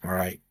headquarters, where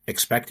I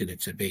expected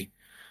it to be,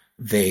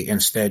 they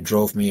instead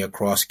drove me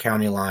across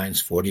county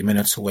lines, 40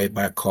 minutes away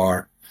by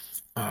car,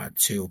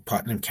 to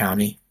Putnam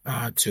County,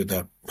 to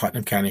the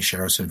Putnam County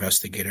Sheriff's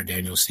investigator,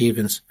 Daniel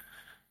Stevens.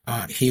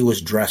 He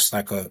was dressed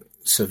like a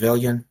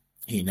civilian.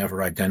 He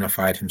never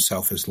identified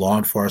himself as law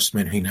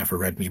enforcement. He never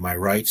read me my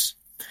rights.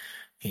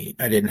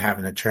 I didn't have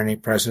an attorney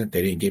present.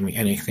 They didn't give me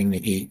anything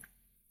to eat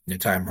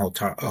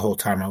the whole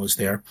time I was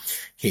there.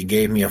 He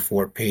gave me a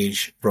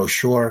 4-page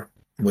brochure,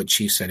 which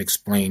he said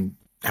explained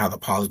how the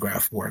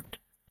polygraph worked.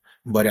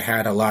 But it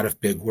had a lot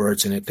of big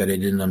words in it that I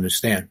didn't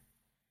understand.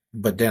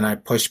 But then I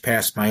pushed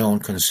past my own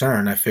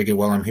concern. I figured,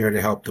 well, I'm here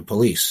to help the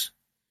police.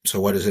 So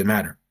what does it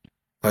matter?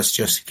 Let's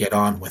just get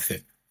on with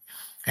it.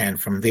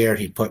 And from there,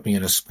 he put me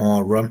in a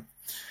small room,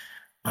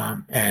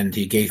 and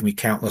he gave me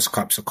countless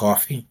cups of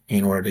coffee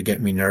in order to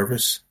get me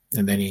nervous.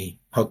 And then he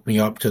hooked me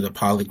up to the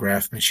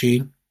polygraph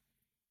machine.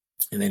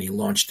 And then he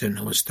launched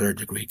into his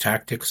third-degree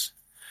tactics.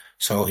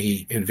 So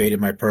he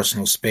invaded my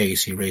personal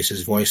space. He raised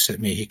his voice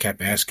at me. He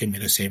kept asking me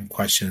the same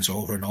questions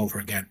over and over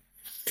again.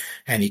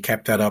 And he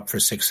kept that up for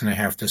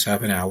 6.5 to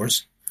 7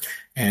 hours.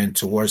 And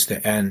towards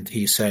the end,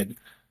 he said,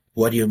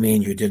 what do you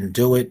mean you didn't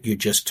do it? You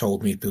just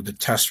told me through the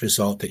test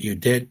result that you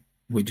did.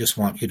 We just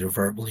want you to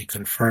verbally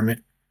confirm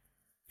it.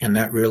 And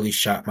that really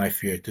shot my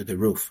fear through the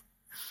roof.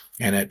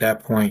 And at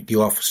that point, the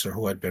officer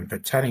who had been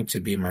pretending to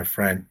be my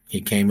friend,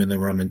 he came in the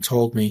room and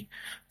told me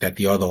that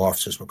the other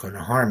officers were going to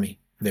harm me.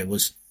 There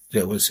was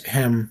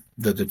him,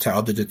 the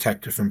other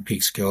detective from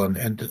Peekskill,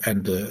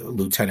 and the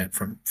lieutenant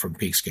from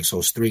Peekskill. So it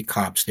was 3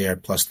 cops there,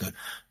 plus the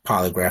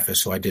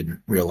polygraphist, who I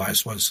didn't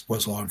realize was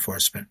law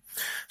enforcement.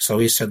 So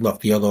he said,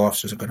 look, the other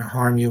officers are going to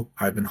harm you.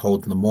 I've been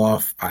holding them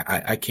off.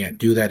 I can't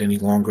do that any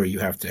longer. You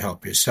have to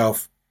help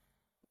yourself.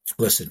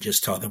 Listen,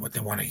 just tell them what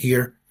they want to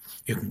hear.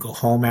 You can go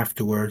home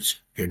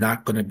afterwards. You're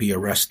not going to be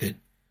arrested.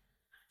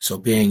 So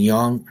being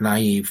young,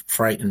 naive,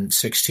 frightened,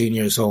 16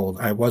 years old,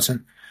 I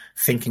wasn't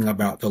thinking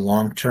about the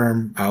long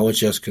term. I was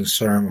just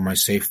concerned with my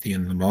safety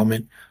in the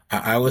moment.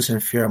 I was in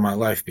fear of my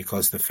life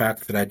because the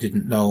fact that I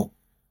didn't know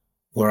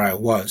where I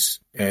was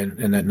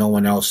and that no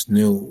one else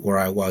knew where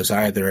I was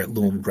either, it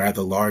loomed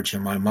rather large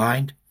in my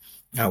mind.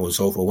 I was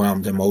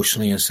overwhelmed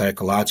emotionally and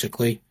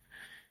psychologically.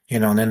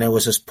 And then there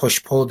was this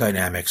push-pull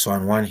dynamic. So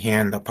on one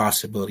hand, the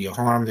possibility of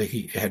harm that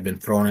he had been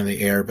thrown in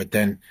the air, but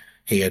then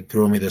he had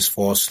thrown me this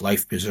false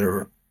life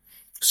preserver.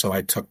 So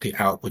I took the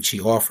out which he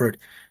offered,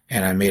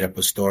 and I made up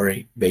a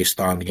story based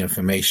on the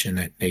information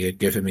that they had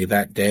given me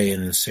that day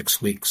and in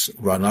 6 weeks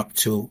run up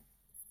to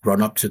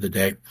the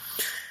day.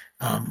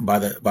 By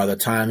the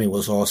time it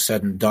was all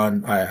said and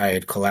done, I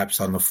had collapsed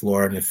on the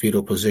floor in a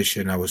fetal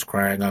position. I was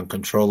crying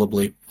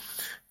uncontrollably.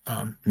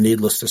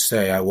 Needless to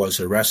say, I was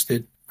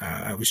arrested.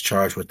 I was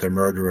charged with the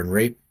murder and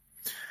rape.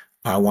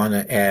 I want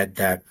to add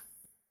that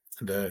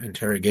the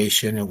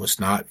interrogation, it was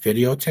not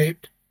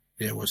videotaped.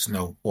 There was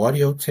no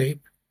audio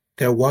tape.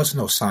 There was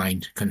no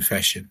signed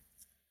confession.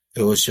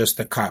 It was just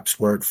the cop's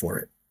word for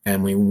it.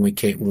 And when we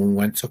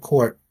went to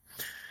court,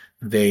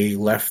 they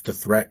left the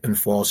threat and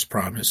false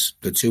promise,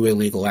 the 2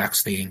 illegal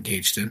acts they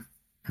engaged in.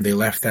 They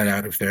left that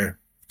out of their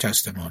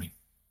testimony.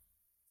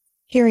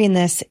 Hearing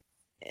this,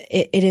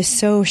 it is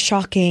so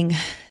shocking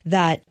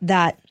that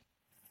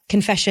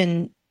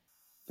confession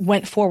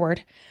went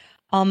forward.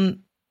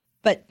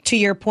 But to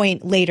your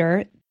point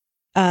later,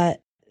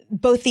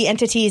 both the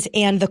entities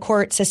and the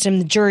court system,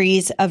 the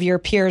juries of your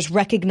peers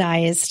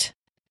recognized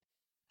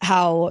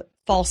how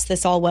false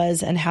this all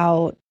was and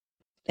how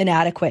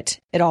inadequate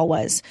it all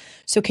was.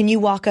 So can you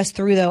walk us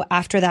through, though,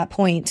 after that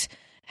point,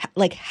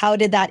 like how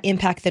did that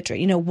impact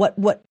the, what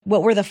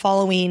were the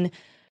following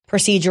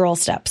procedural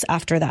steps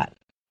after that?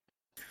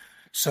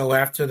 So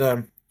after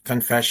the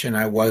confession,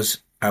 I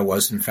was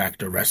in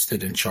fact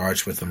arrested and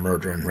charged with a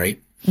murder and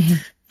rape.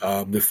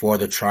 Mm-hmm. Before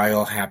the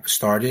trial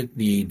started,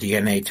 the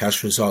DNA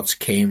test results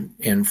came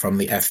in from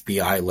the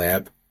FBI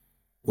lab,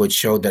 which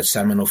showed that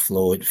seminal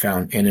fluid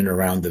found in and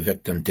around the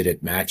victim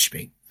didn't match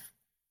me.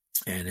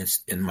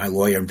 And my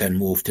lawyer then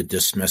moved to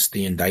dismiss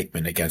the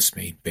indictment against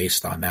me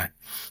based on that,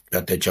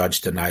 but the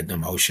judge denied the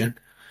motion.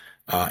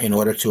 In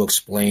order to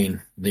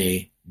explain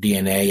the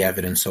DNA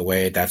evidence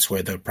away, that's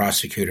where the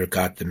prosecutor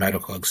got the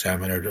medical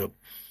examiner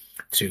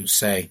to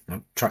say,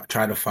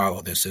 try to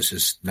follow this. This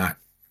is not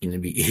going to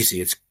be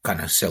easy. It's kind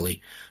of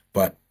silly.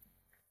 But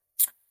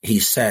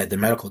the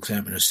medical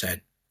examiner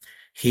said,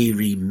 he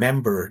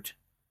remembered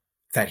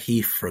that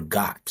he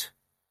forgot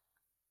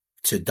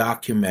to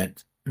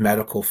document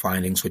medical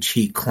findings, which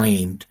he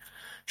claimed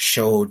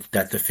showed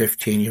that the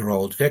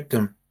 15-year-old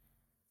victim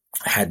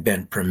had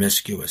been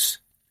promiscuous.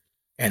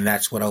 And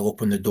that's what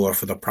opened the door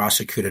for the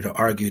prosecutor to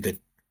argue that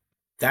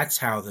that's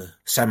how the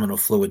seminal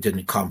fluid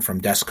didn't come from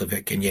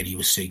Deskovic, and yet he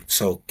was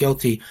so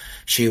guilty.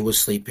 She was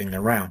sleeping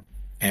around,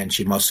 and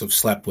she must have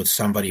slept with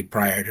somebody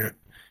prior to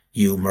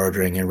you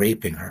murdering and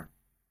raping her.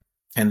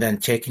 And then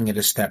taking it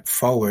a step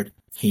forward,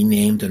 he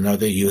named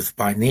another youth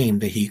by name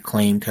that he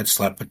claimed had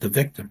slept with the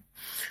victim,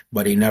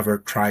 but he never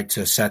tried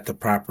to set the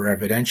proper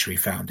evidentiary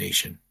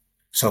foundation.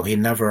 So he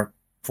never,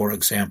 for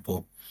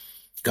example,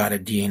 got a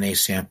DNA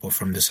sample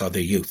from this other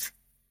youth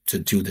to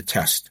do the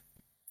test.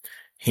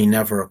 He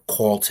never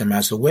called him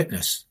as a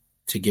witness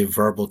to give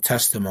verbal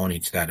testimony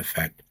to that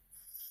effect.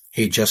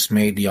 He just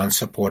made the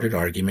unsupported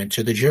argument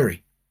to the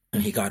jury,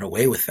 and he got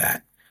away with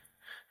that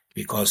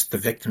because the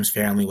victim's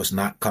family was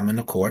not coming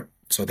to court,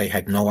 so they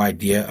had no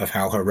idea of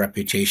how her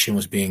reputation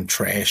was being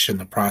trashed in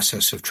the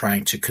process of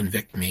trying to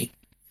convict me.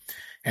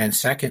 And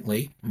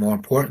secondly, more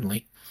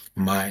importantly,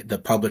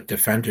 the public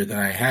defender that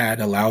I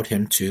had allowed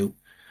him to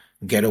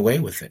get away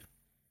with it.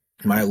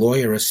 My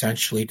lawyer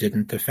essentially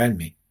didn't defend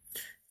me.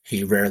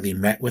 He rarely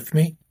met with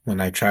me when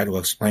I tried to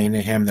explain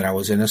to him that I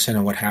was innocent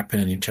and what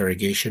happened in the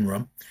interrogation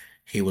room.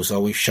 He was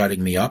always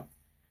shutting me up.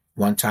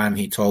 One time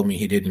he told me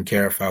he didn't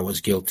care if I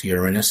was guilty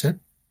or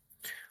innocent.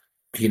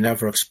 He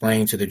never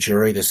explained to the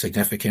jury the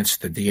significance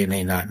of the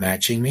DNA not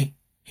matching me.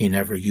 He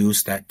never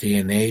used that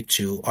DNA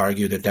to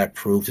argue that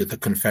proved that the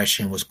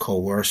confession was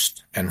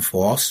coerced and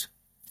false.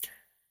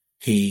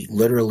 He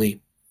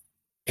literally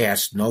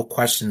asked no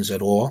questions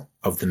at all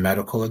of the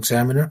medical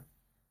examiner.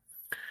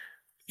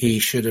 He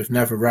should have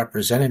never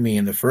represented me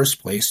in the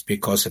first place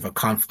because of a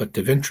conflict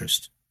of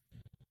interest.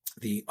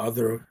 The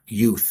other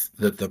youth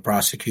that the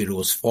prosecutor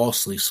was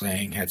falsely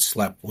saying had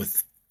slept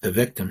with the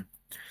victim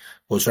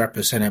was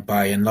represented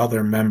by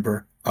another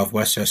member of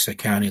Westchester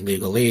County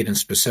Legal Aid, and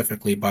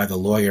specifically by the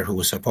lawyer who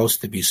was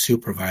supposed to be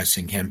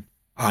supervising him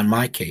on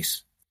my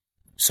case.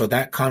 So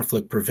that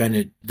conflict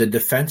prevented the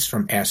defense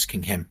from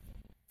asking him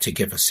to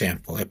give a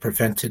sample. It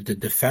prevented the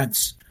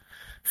defense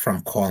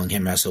from calling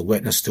him as a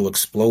witness to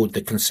explode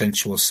the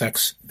consensual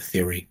sex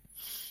theory.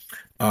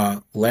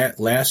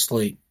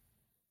 Lastly,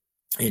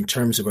 in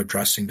terms of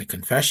addressing the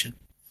confession,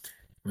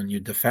 when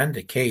you defend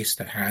a case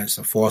that has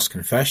a false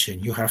confession,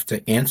 you have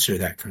to answer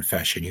that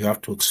confession. You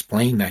have to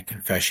explain that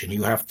confession.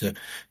 You have to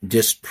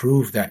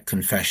disprove that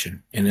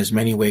confession in as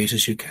many ways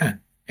as you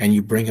can. And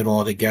you bring it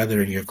all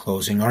together in your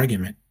closing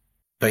argument.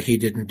 But he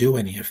didn't do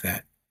any of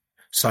that.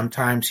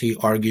 Sometimes he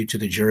argued to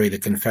the jury the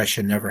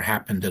confession never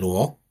happened at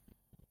all.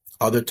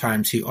 Other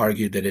times he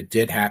argued that it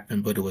did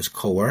happen, but it was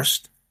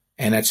coerced.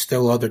 And at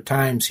still other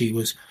times he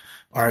was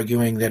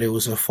arguing that it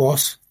was a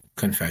false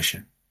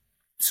confession.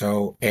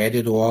 So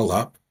added all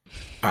up,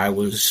 I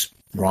was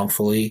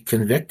wrongfully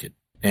convicted,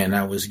 and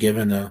I was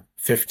given a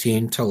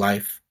 15 to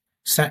life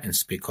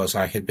sentence because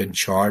I had been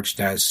charged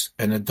as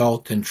an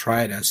adult and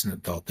tried as an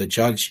adult. The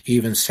judge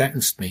even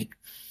sentenced me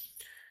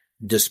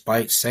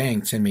despite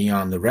saying to me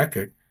on the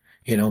record,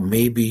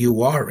 maybe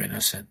you are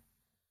innocent.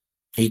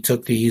 He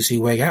took the easy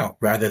way out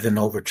rather than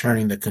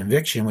overturning the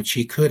conviction, which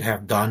he could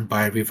have done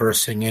by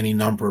reversing any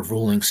number of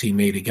rulings he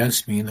made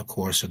against me in the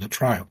course of the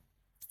trial.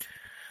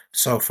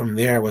 So from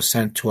there, I was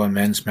sent to a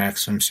men's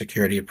maximum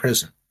security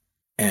prison.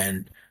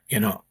 And,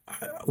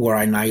 where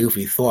I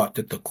naively thought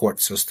that the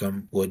court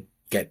system would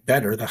get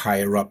better the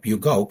higher up you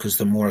go, because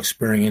the more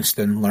experienced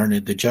and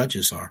learned the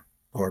judges are,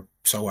 or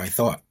so I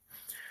thought.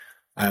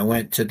 I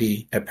went to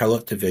the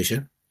appellate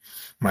division.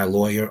 My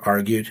lawyer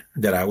argued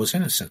that I was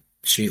innocent.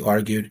 She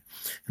argued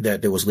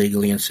that there was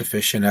legally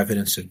insufficient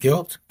evidence of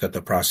guilt, that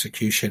the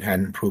prosecution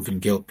hadn't proven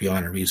guilt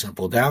beyond a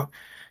reasonable doubt,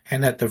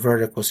 and that the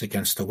verdict was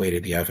against the weight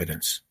of the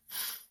evidence.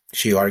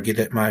 She argued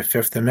that my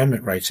Fifth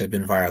Amendment rights had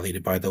been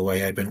violated by the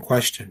way I'd been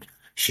questioned.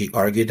 She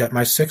argued that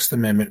my Sixth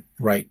Amendment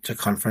right to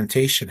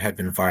confrontation had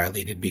been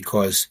violated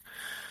because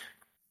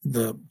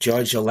the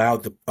judge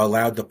allowed the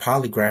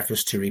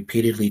polygraphist to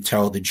repeatedly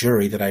tell the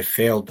jury that I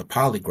failed the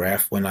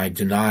polygraph when I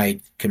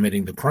denied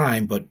committing the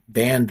crime, but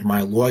banned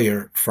my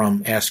lawyer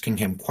from asking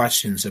him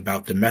questions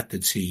about the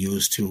methods he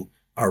used to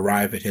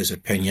arrive at his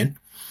opinion.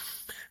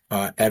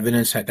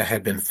 Evidence that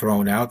had been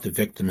thrown out. The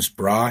victim's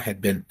bra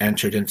had been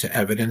entered into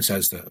evidence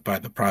by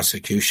the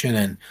prosecution,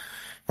 and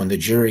when the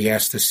jury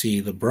asked to see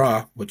the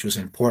bra, which was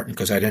important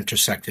because I'd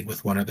intersected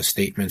with one of the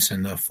statements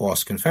in the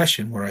false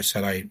confession where I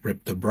said I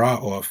ripped the bra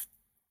off,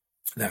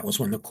 that was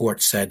when the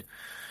court said,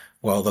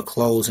 well, the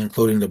clothes,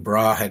 including the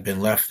bra, had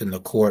been left in the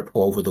court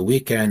over the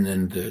weekend,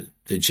 and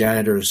the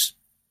janitor's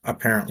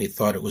apparently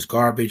thought it was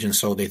garbage, and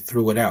so they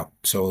threw it out.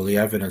 So the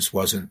evidence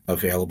wasn't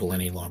available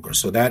any longer.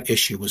 So that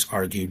issue was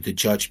argued. The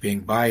judge being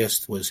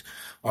biased was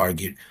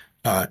argued.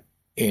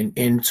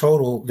 In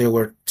total, there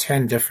were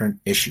 10 different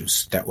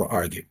issues that were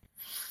argued.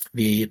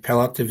 The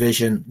appellate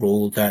division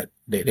ruled that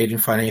they didn't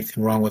find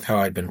anything wrong with how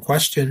I'd been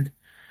questioned.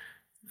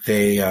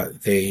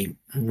 They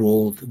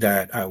ruled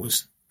that I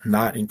was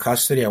not in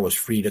custody. I was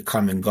free to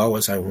come and go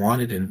as I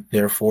wanted, and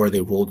therefore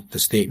they ruled that the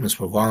statements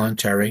were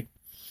voluntary.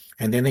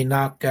 And then they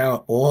knocked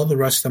out all the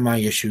rest of my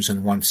issues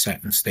in one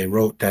sentence. They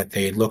wrote that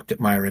they looked at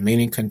my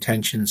remaining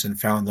contentions and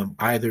found them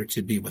either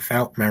to be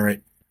without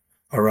merit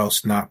or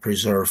else not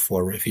preserved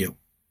for review.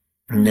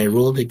 And they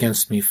ruled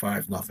against me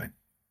 5-0.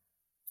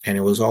 And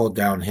it was all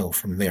downhill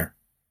from there.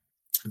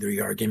 The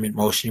re-argument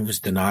motion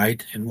was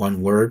denied in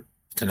one word,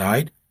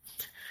 denied.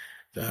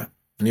 The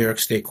New York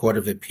State Court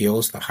of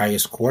Appeals, the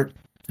highest court,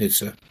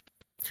 it's a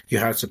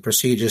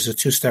procedure. It's a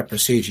two-step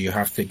procedure. You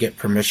have to get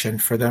permission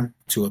for them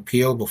to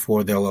appeal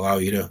before they'll allow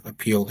you to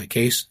appeal the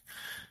case.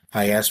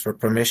 I asked for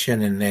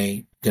permission, and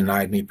they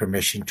denied me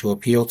permission to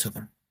appeal to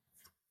them.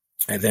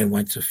 I then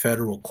went to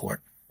federal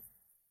court.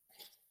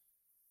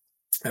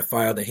 I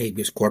filed a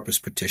habeas corpus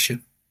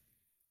petition,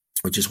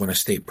 which is when a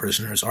state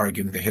prisoner is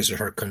arguing that his or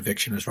her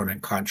conviction is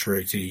running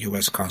contrary to the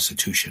U.S.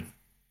 Constitution.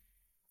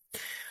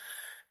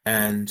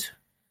 And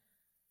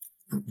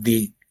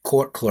the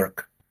court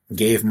clerk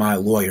gave my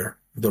lawyer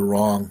the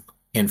wrong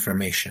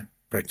information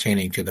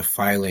pertaining to the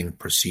filing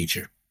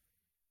procedure.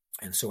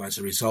 And so as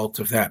a result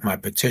of that, my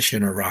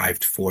petition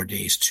arrived 4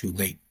 days too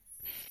late,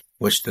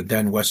 which the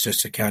then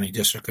Westchester County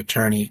District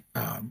Attorney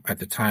at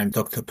the time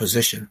took the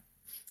position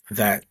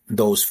that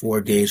those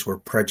 4 days were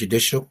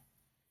prejudicial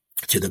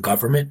to the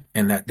government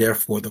and that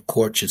therefore the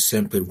court should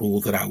simply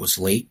rule that I was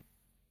late.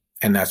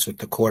 And that's what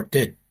the court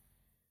did.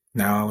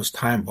 Now I was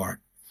time barred.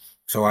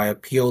 So I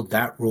appealed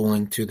that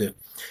ruling to the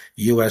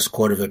U.S.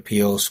 Court of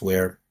Appeals,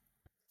 where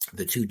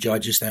the two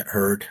judges that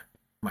heard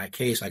my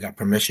case, I got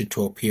permission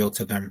to appeal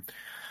to them.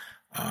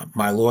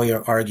 My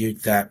lawyer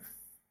argued that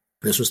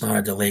this was not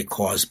a delay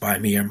caused by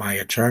me or my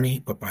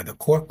attorney, but by the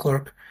court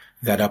clerk,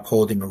 that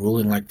upholding a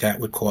ruling like that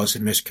would cause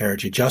a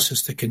miscarriage of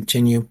justice to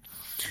continue,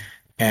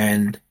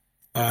 and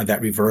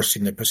that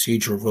reversing the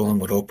procedural ruling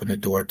would open the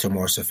door to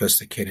more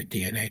sophisticated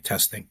DNA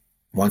testing.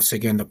 Once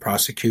again, the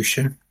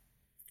prosecution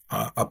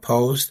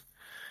opposed,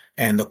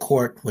 and the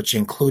court, which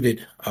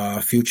included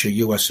future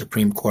U.S.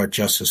 Supreme Court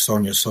Justice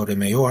Sonia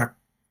Sotomayor,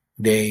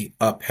 they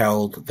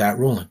upheld that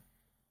ruling.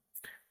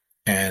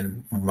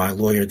 And my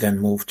lawyer then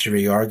moved to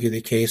re-argue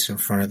the case in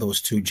front of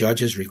those two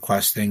judges,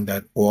 requesting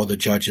that all the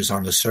judges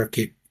on the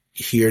circuit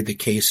hear the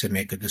case and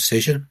make a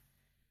decision.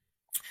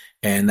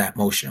 And that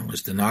motion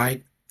was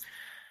denied.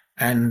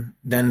 And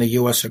then the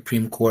U.S.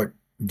 Supreme Court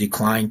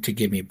declined to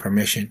give me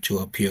permission to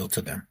appeal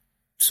to them.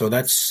 So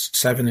that's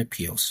 7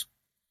 appeals.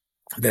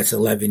 That's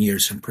 11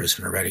 years in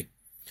prison already.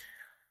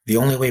 The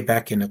only way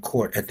back in the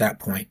court at that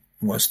point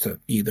was to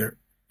either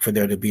for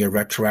there to be a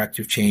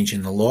retroactive change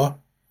in the law,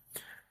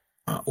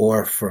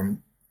 or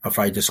if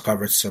I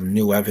discovered some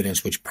new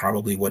evidence, which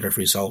probably would have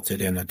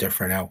resulted in a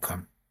different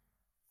outcome.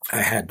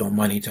 I had no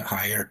money to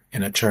hire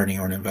an attorney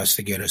or an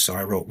investigator, so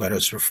I wrote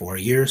letters for 4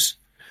 years,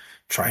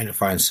 trying to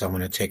find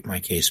someone to take my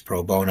case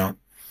pro bono.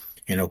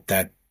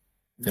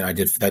 I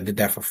did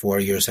that for 4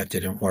 years. That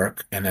didn't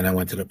work. And then I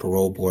went to the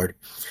parole board.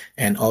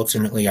 And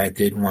ultimately, I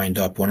did wind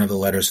up, one of the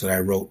letters that I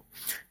wrote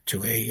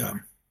to a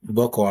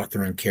book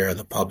author in care of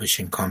the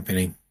publishing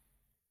company,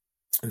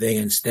 they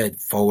instead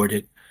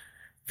forwarded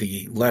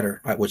the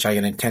letter, which I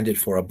had intended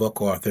for a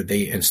book author.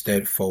 They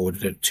instead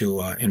forwarded it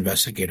to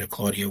investigator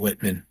Claudia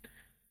Whitman.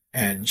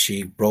 And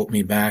she wrote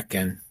me back.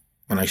 And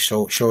when I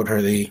showed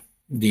her the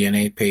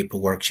DNA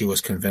paperwork, she was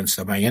convinced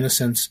of my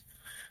innocence.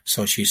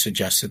 So she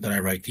suggested that I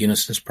write the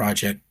Innocence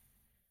Project.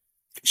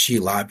 She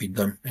lobbied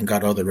them and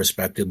got other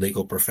respected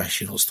legal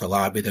professionals to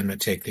lobby them to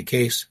take the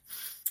case.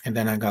 And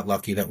then I got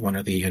lucky that one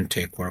of the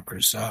intake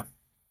workers,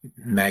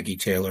 Maggie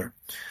Taylor,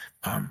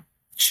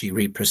 she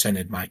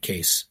represented my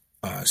case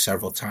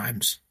several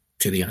times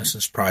to the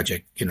Innocence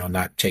Project,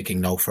 not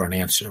taking no for an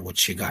answer, which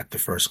she got the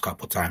first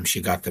couple times.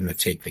 She got them to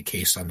take the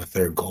case on the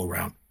third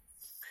go-round.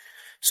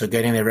 So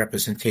getting their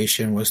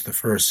representation was the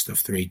first of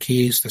 3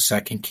 keys. The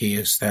second key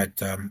is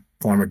that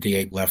former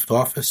DA left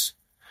office.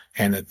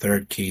 And the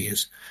third key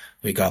is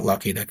we got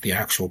lucky that the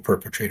actual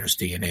perpetrator's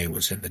DNA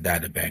was in the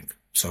data bank.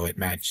 So it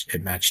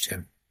matched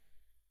him.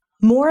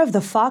 More of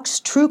the Fox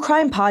True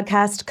Crime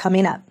Podcast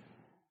coming up.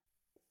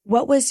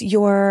 What was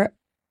your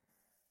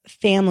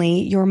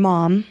family, your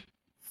mom,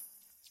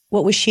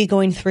 what was she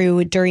going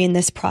through during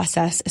this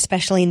process,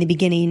 especially in the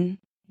beginning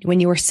when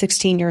you were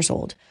 16 years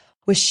old?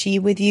 Was she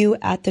with you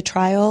at the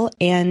trial?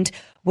 And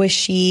was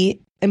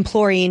she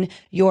imploring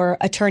your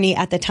attorney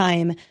at the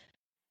time,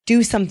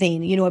 do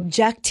something,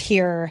 object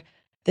here,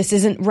 this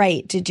isn't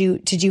right? Did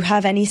you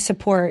have any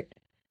support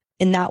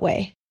in that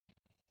way?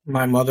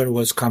 My mother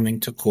was coming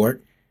to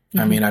court. Mm-hmm.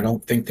 I mean, I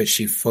don't think that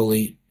she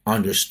fully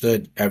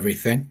understood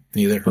everything,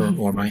 neither her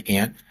or my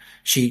aunt.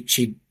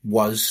 She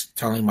was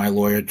telling my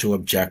lawyer to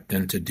object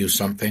and to do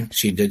something.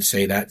 She did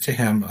say that to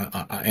him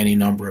any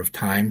number of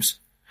times.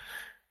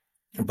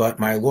 But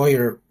my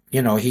lawyer,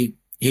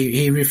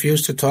 he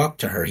refused to talk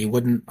to her. He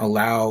wouldn't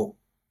talk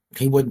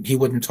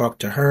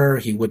to her.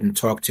 He wouldn't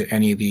talk to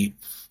any of the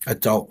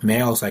adult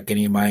males, like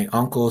any of my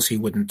uncles. He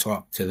wouldn't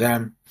talk to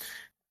them.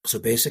 So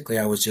basically,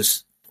 I was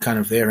just kind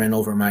of there in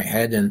over my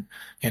head. And,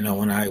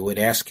 when I would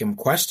ask him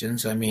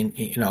questions,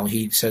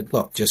 he said,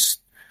 look, just,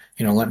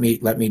 let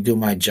me do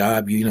my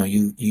job.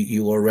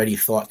 You already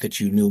thought that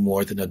you knew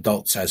more than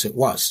adults as it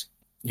was,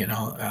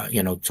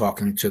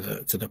 talking to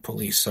the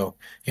police. So,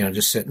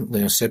 just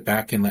sit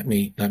back and let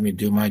me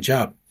do my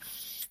job,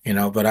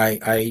 but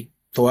I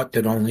thought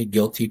that only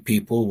guilty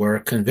people were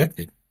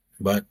convicted.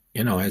 But,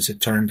 as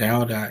it turned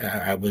out,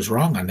 I was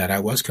wrong on that. I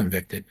was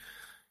convicted.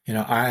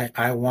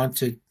 I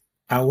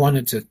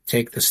wanted to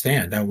take the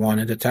stand. I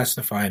wanted to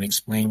testify and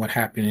explain what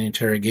happened in the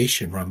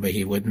interrogation room, but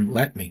he wouldn't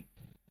let me.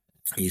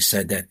 He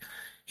said that,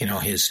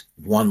 his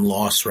one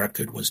loss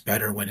record was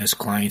better when his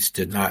clients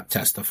did not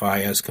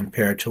testify as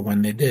compared to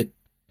when they did.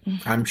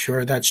 I'm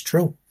sure that's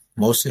true.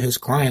 Most of his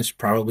clients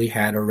probably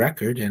had a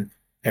record, and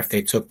if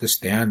they took the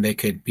stand, they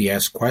could be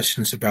asked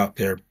questions about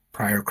their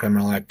prior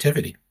criminal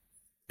activity.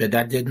 But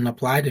that didn't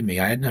apply to me.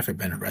 I had never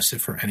been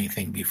arrested for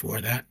anything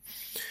before that.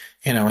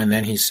 And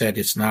then he said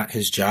it's not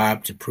his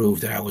job to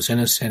prove that I was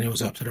innocent. It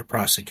was up to the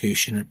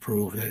prosecution to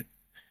prove that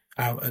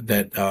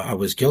I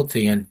was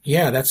guilty. And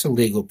yeah, that's a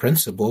legal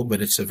principle,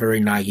 but it's a very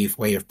naive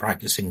way of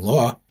practicing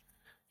law.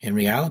 In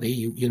reality,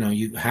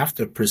 you have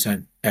to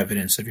present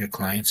evidence of your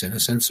client's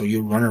innocence, so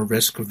you run a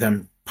risk of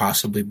them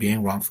possibly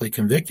being wrongfully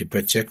convicted,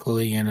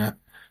 particularly in a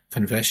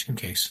confession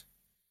case.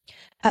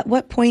 At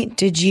what point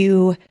did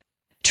you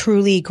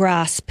truly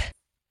grasp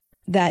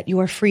that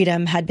your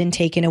freedom had been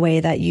taken away,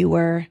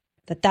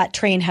 that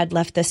train had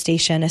left the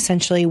station,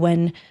 essentially,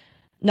 when,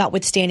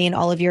 notwithstanding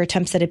all of your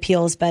attempts at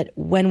appeals, but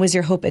when was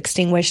your hope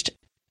extinguished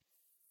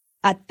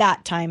at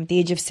that time, the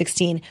age of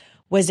 16?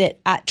 Was it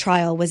at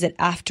trial? Was it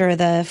after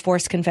the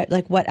forced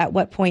confession? At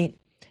what point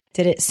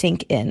did it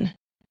sink in?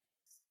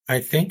 I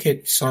think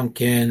it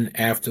sunk in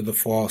after the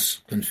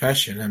false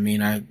confession.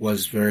 I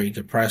was very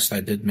depressed.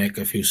 I did make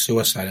a few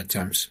suicide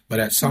attempts, but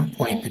at some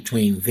point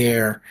between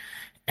there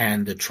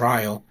and the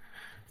trial,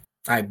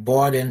 I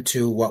bought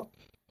into what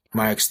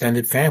my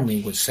extended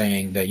family was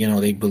saying, that,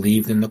 they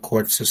believed in the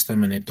court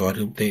system and they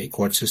thought the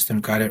court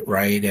system got it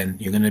right and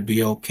you're going to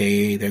be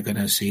okay. They're going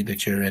to see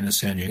that you're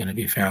innocent. You're going to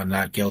be found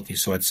not guilty.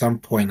 So at some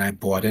point I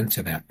bought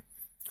into that.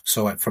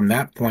 So from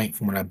that point,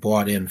 from when I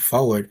bought in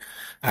forward,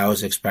 I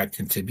was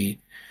expecting to be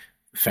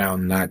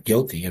found not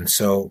guilty. And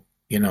so,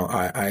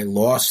 I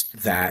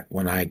lost that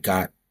when I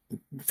got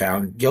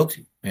found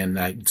guilty and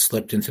I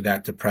slipped into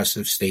that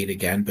depressive state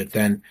again. But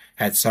then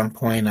at some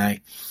point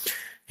I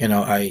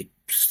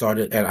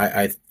started,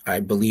 and I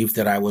believed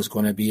that I was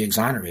going to be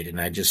exonerated.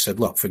 And I just said,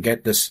 look,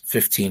 forget this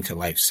 15 to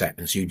life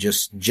sentence. You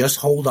just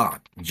hold on.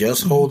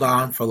 Just hold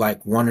on for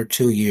like 1 or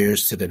 2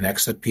 years till the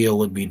next appeal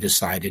would be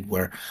decided,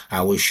 where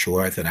I was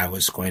sure that I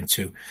was going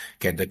to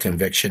get the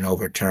conviction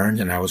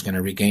overturned and I was going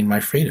to regain my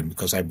freedom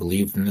because I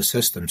believed in the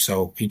system.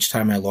 So each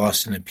time I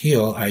lost an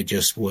appeal, I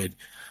just would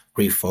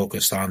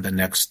refocus on the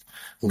next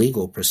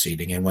legal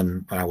proceeding. And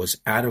when I was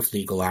out of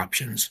legal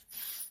options,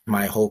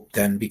 my hope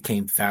then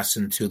became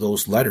fastened to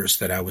those letters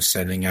that I was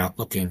sending out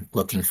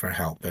looking for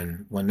help.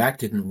 And when that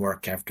didn't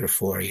work after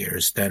 4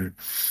 years, then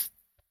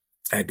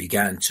I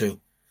began to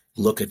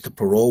look at the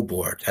parole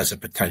board as a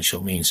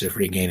potential means of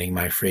regaining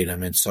my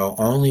freedom. And so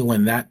only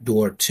when that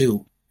door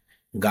too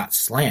got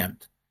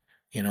slammed,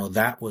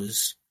 that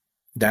was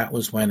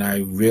when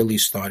I really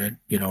started,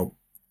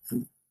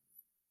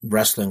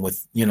 wrestling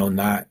with,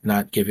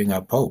 not giving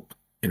up hope.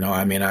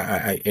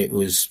 It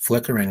was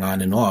flickering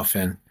on and off.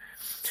 And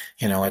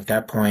at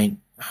that point,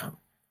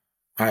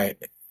 I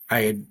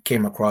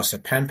came across a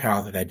pen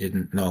pal that I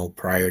didn't know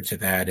prior to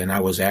that, and I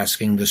was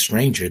asking the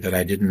stranger that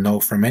I didn't know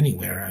from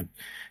anywhere,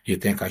 do you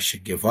think I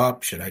should give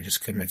up? Should I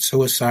just commit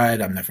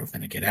suicide? I'm never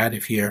going to get out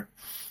of here,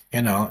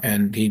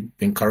 and he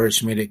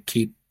encouraged me to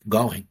keep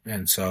going,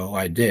 and so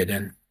I did,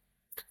 and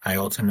I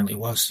ultimately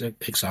was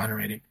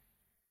exonerated.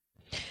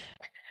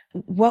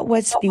 What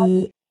was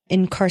the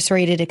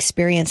incarcerated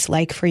experience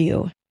like for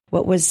you?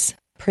 What was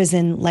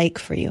prison like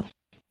for you?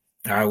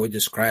 I would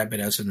describe it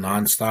as a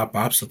nonstop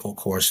obstacle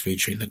course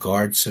featuring the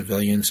guards,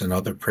 civilians, and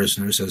other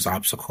prisoners as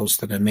obstacles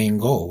to the main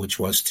goal, which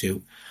was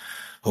to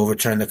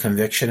overturn the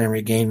conviction and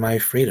regain my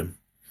freedom.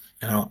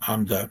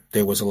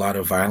 There was a lot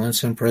of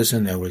violence in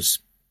prison. There was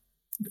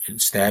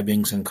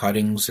stabbings and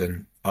cuttings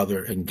and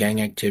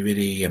gang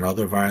activity and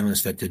other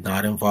violence that did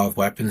not involve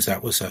weapons.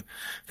 That was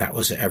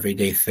an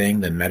everyday thing.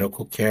 The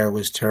medical care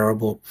was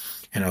terrible.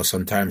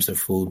 Sometimes the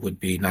food would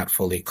be not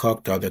fully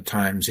cooked. Other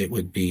times it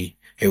would be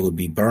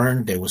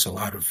burned. There was a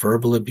lot of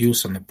verbal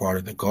abuse on the part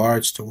of the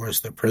guards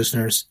towards the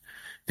prisoners.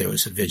 There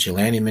was a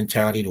vigilante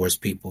mentality towards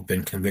people who've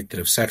been convicted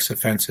of sex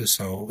offenses.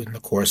 So in the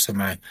course of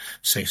my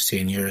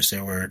 16 years,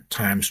 there were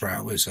times where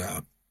I was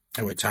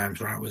There were times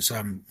where I was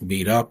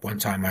beat up. One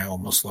time I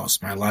almost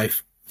lost my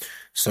life.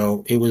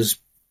 So it was,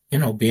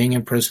 being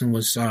in prison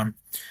was,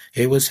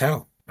 it was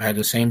hell. At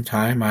the same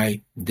time,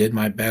 I did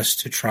my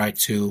best to try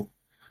to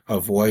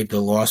avoid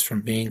the loss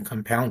from being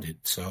compounded.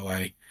 So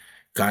I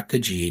got the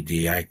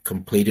GED. I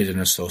completed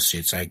an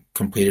associate's. I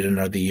completed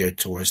another year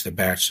towards the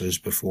bachelor's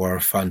before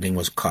funding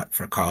was cut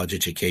for college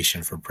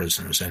education for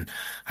prisoners. And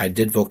I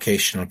did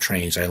vocational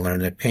trainings. I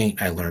learned to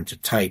paint. I learned to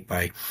type.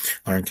 I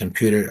learned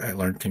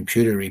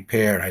computer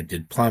repair. I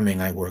did plumbing.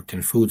 I worked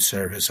in food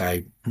service.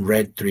 I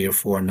read 3 or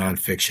 4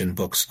 nonfiction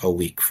books a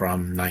week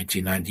from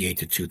 1998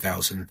 to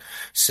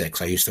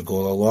 2006. I used to go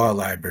to the law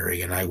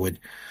library and I would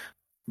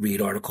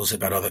read articles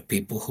about other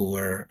people who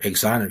were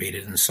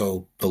exonerated. And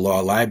so the law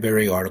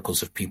library,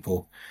 articles of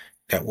people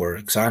that were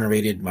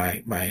exonerated,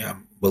 my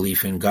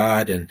belief in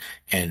God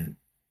and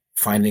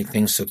finding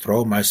things to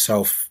throw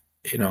myself,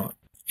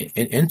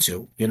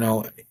 into,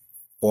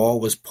 all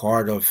was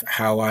part of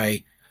how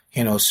I,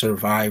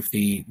 survived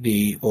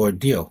the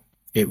ordeal.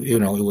 It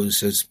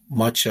was as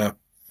much a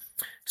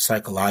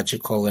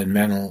psychological and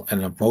mental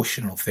and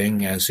emotional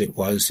thing as it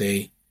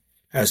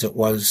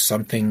was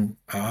something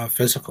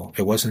physical.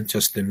 It wasn't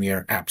just the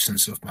mere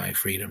absence of my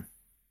freedom.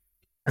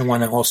 I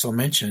want to also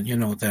mention,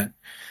 that,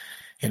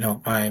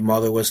 my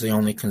mother was the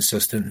only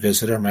consistent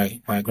visitor.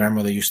 My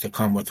grandmother used to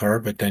come with her,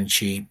 but then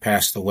she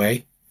passed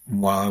away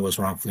while I was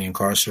wrongfully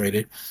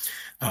incarcerated.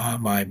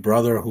 My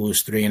brother, who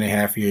was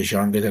 3.5 years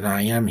younger than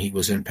I am, he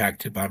was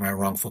impacted by my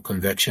wrongful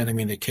conviction. I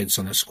mean, the kids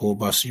on the school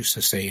bus used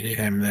to say to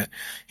him that,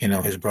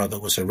 his brother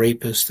was a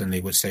rapist, and they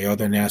would say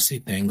other nasty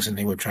things, and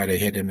they would try to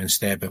hit him and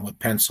stab him with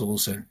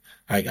pencils. And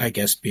I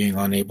guess being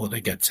unable to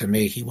get to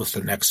me, he was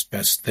the next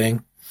best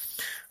thing.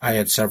 I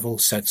had several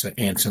sets of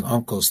aunts and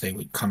uncles. They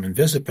would come and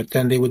visit, but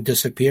then they would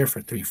disappear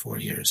for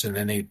 3-4 years, and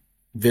then they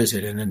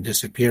visit and then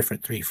disappear for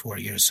 3-4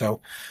 years.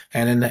 So,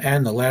 and in the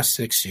end, the last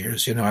 6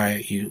 years,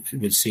 you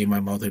would see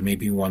my mother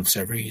maybe once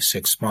every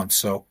 6 months.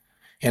 So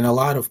in a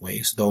lot of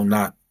ways, though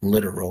not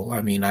literal,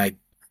 I mean, I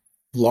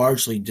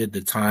largely did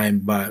the time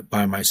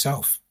by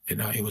myself.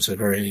 It was a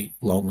very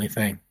lonely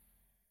thing.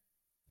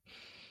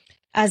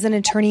 As an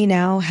attorney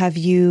now, have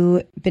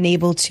you been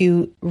able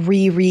to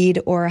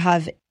reread or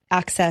have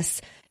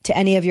access to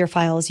any of your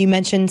files? You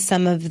mentioned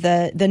some of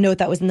the note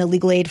that was in the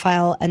legal aid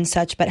file and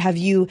such, but have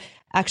you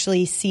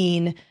actually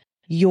seen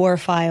your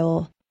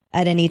file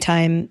at any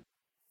time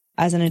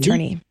as an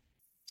attorney?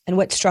 And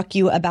what struck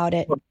you about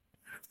it?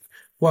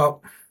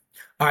 Well,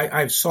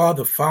 I saw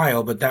the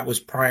file, but that was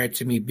prior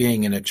to me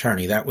being an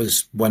attorney. That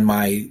was when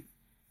my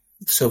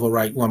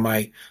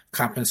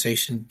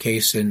compensation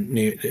case in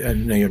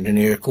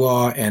New York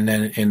law, and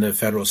then in the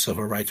federal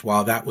civil rights,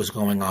 while that was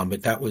going on.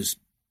 But that was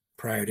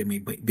prior to me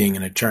being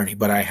an attorney.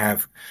 But I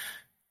have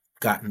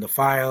gotten the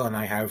file, and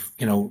I have,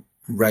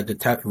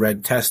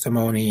 read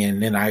testimony,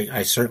 and then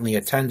I certainly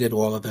attended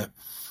all of the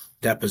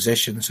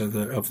depositions of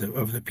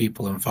the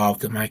people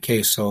involved in my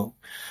case. So,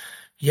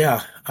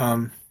 yeah.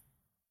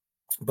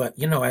 But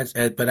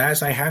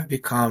as I have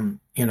become,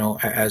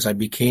 as I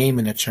became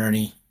an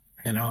attorney,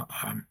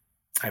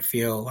 I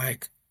feel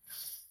like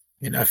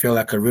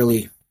a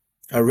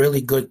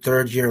really good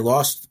third year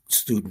law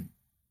student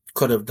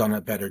could have done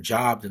a better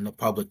job than the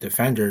public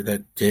defender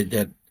that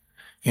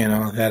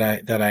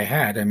I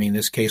had. I mean,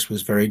 this case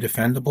was very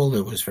defendable.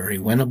 It was very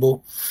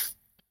winnable.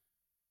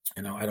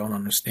 I don't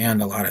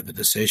understand a lot of the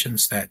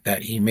decisions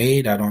that he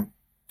made. I don't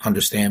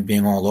understand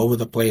being all over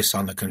the place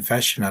on the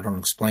confession. I don't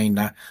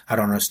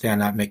understand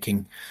not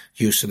making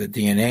use of the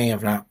DNA,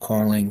 of not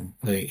calling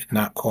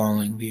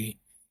the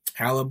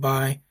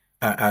alibi.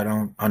 I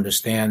don't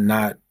understand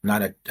not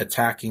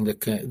attacking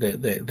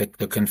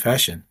the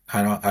confession.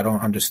 I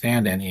don't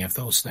understand any of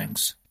those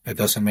things. It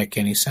doesn't make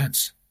any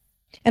sense.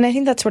 And I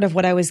think that's sort of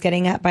what I was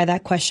getting at by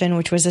that question,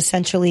 which was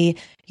essentially,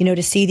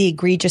 to see the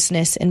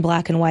egregiousness in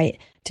black and white,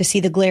 to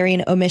see the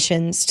glaring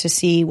omissions, to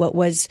see what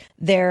was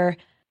there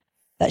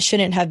that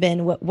shouldn't have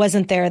been, what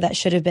wasn't there that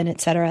should have been,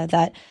 et cetera,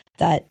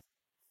 that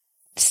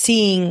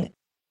seeing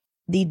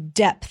the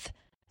depth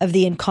of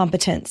the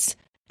incompetence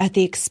at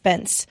the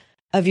expense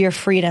of your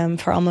freedom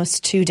for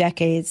almost 2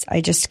 decades.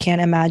 I just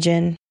can't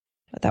imagine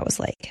what that was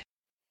like.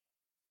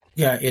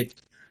 Yeah, I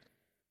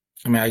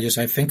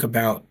think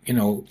about,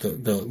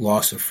 the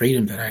loss of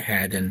freedom that I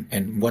had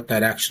and what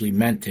that actually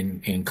meant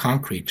in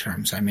concrete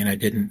terms. I mean, I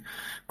didn't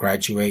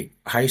graduate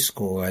high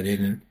school. I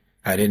didn't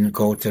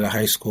go to the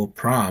high school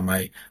prom.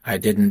 I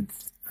didn't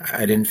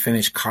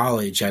finish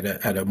college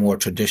at a more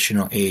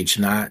traditional age,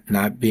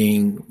 not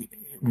being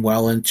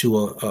well into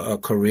a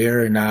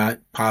career, not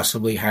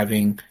possibly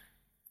having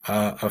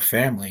a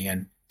family,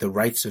 and the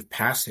rites of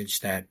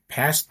passage that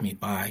passed me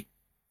by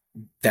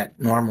that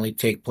normally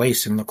take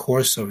place in the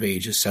course of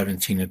ages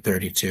 17 to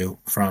 32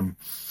 from,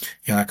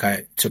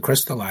 to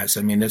crystallize.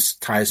 I mean, this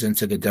ties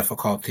into the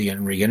difficulty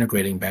in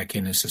reintegrating back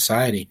into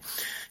society.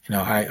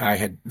 I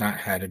had not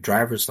had a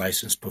driver's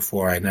license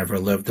before. I never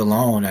lived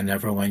alone. I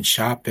never went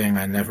shopping.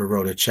 I never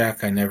wrote a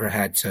check. I never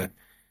had to,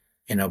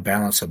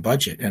 balance a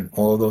budget, and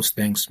all those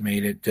things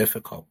made it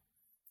difficult.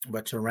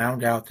 But to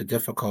round out the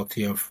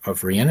difficulty of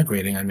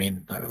reintegrating, I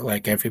mean,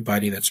 like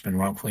everybody that's been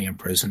wrongfully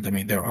imprisoned, I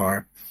mean, there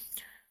are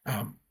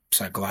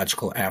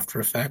psychological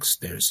after effects.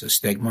 There's a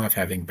stigma of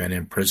having been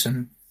in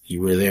prison.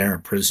 You were there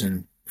in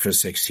prison for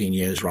 16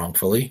 years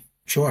wrongfully.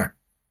 Sure.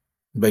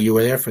 But you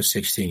were there for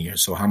 16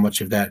 years. So how much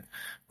of that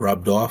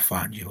rubbed off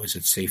on you? Is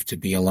it safe to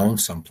be alone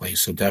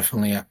someplace? So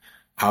definitely an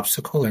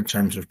obstacle in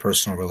terms of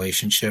personal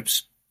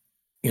relationships.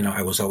 You know,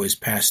 I was always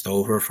passed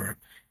over for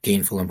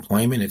gainful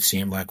employment. It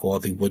seemed like all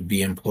the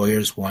would-be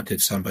employers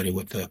wanted somebody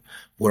with a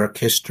work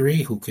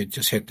history who could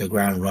just hit the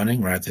ground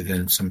running rather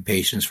than some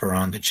patience for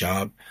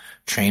on-the-job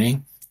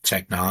training.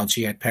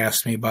 Technology had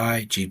passed me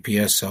by.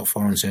 GPS, cell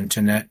phones,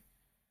 internet,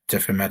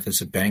 different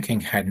methods of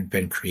banking hadn't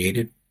been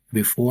created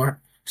before.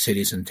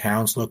 Cities and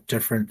towns looked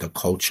different. The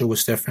culture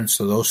was different.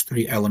 So those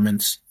three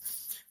elements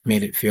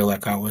made it feel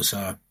like I was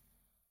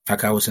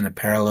in a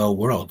parallel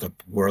world, a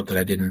world that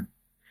I didn't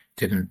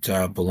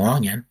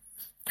belong in.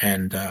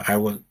 And I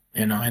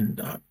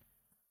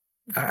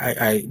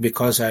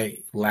because I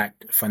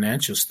lacked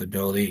financial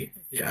stability,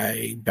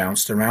 I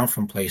bounced around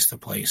from place to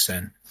place.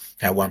 And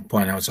at one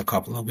point, I was a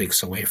couple of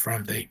weeks away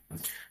from the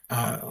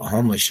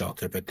homeless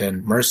shelter. But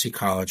then Mercy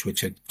College,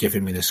 which had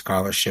given me the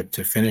scholarship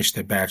to finish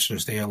the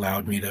bachelor's, they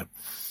allowed me to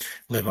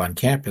live on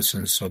campus.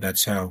 And so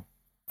that's how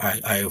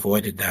I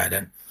avoided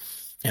that.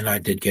 And I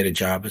did get a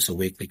job as a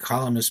weekly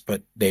columnist,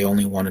 but they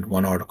only wanted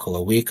one article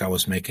a week. I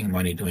was making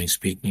money doing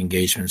speaking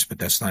engagements, but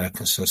that's not a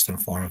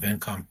consistent form of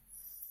income.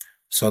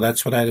 So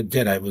that's what I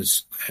did. I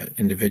was an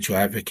individual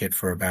advocate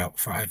for about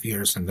 5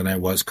 years, and then I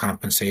was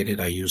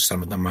compensated. I used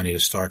some of the money to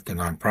start the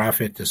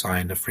nonprofit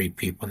designed to free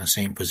people in the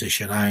same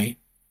position I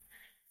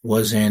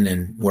was in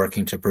and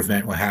working to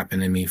prevent what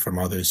happened to me from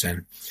others.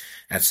 And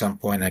at some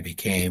point, I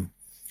became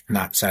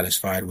not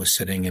satisfied with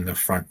sitting in the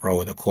front row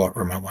of the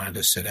courtroom. I wanted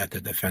to sit at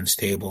the defense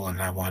table,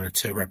 and I wanted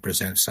to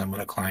represent some of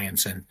the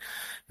clients and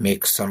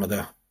make some of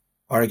the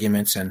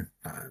arguments. And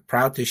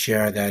proud to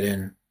share that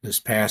in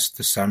this past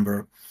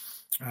December,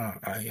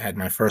 I had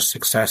my first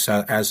success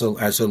as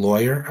a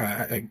lawyer.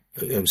 I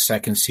was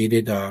second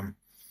seated,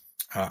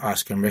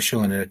 Oscar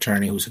Mischel, an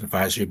attorney who's an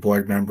advisory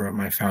board member of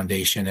my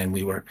foundation, and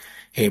we were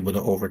able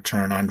to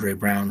overturn Andre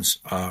Brown's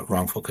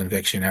wrongful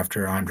conviction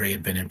after Andre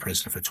had been in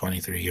prison for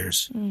 23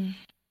 years. Mm.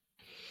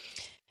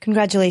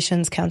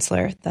 Congratulations,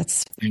 counselor.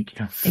 That's Thank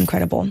you.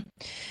 Incredible.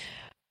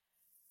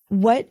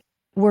 What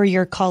were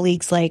your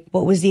colleagues like?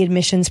 What was the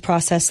admissions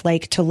process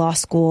like to law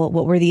school?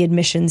 What were the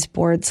admissions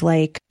boards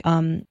like?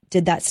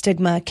 Did that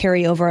stigma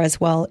carry over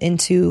as well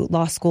into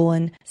law school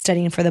and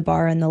studying for the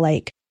bar and the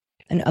like,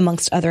 and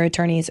amongst other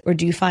attorneys? Or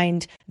do you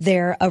find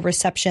there a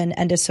reception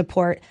and a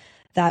support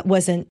that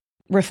wasn't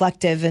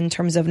reflective in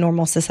terms of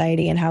normal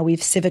society and how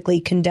we've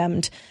civically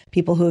condemned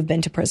people who have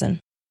been to prison?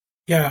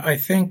 Yeah, I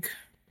think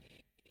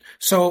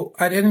so.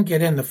 I didn't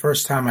get in the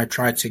first time I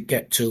tried to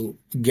get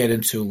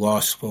into law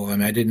school. I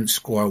mean, I didn't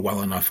score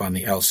well enough on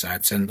the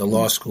LSATs, and the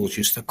law schools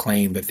used to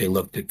claim that they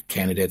looked at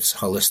candidates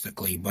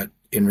holistically, but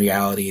in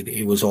reality,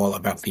 it was all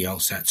about the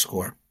LSAT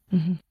score.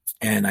 Mm-hmm.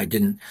 And I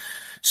didn't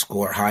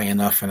score high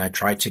enough, and I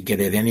tried to get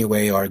it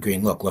anyway,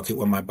 arguing, look at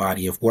what my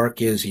body of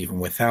work is, even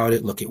without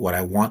it. Look at what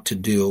I want to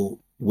do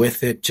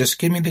with it. Just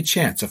give me the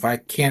chance. If I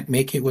can't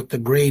make it with the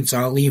grades,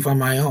 I'll leave on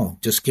my own.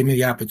 Just give me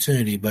the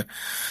opportunity. But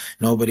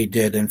nobody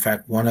did. In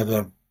fact, one of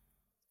the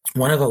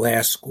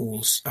last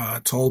schools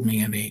told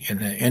me in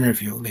the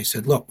interview, they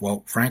said, look,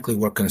 well, frankly,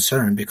 we're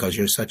concerned because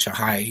you're such a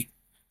high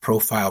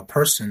profile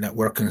person that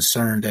we're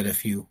concerned that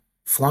if you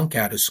flunk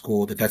out of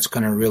school, that's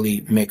going to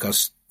really make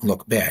us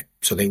look bad.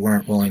 So they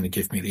weren't willing to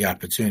give me the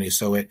opportunity.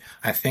 So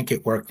I think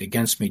it worked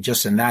against me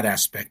just in that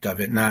aspect of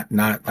it, not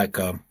like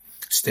a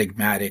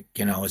stigmatic,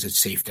 is it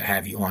safe to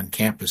have you on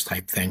campus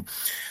type thing.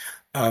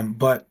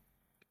 But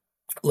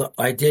look,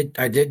 I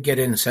did get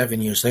in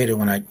 7 years later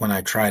when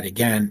I tried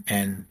again.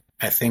 And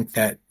I think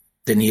that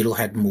the needle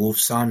had moved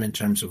some in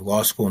terms of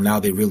law school.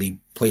 Now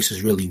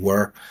places really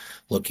were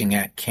looking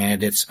at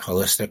candidates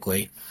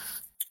holistically.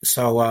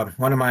 So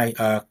one of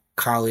my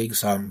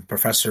colleagues,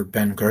 Professor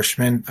Ben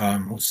Gershman,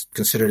 was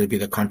considered to be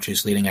the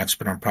country's leading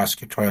expert on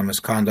prosecutorial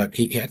misconduct.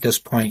 At this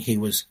point, he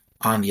was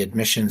on the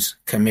admissions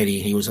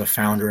committee. He was a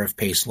founder of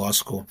Pace Law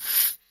School.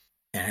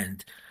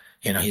 And,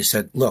 he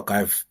said, look,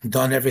 I've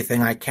done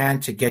everything I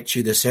can to get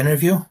you this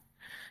interview.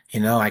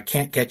 I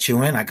can't get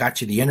you in. I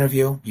got you the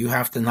interview. You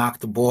have to knock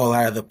the ball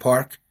out of the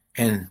park.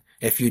 And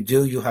if you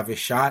do, you have a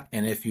shot.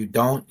 And if you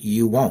don't,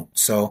 you won't.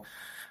 So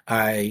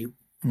I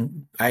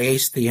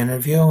aced the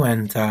interview,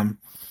 and,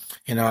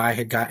 I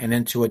had gotten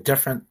into a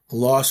different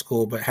law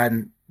school, but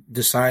hadn't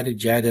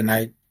decided yet. And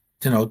I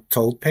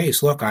told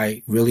Pace, look,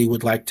 I really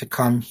would like to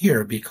come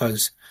here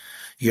because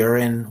you're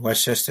in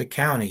Westchester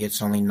County.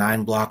 It's only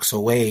 9 blocks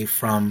away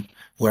from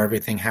where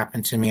everything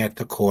happened to me at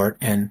the court.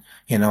 And,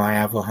 I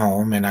have a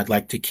home, and I'd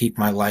like to keep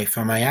my life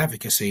and my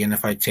advocacy. And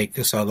if I take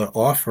this other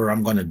offer,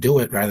 I'm going to do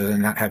it rather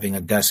than not having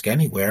a desk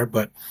anywhere.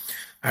 But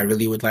I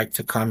really would like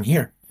to come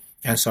here.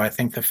 And so I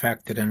think the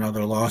fact that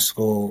another law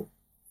school,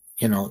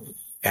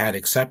 had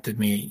accepted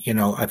me,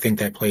 I think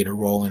that played a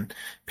role in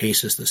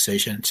Pace's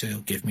decision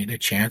to give me the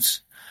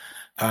chance.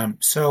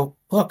 So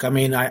look, I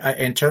mean, I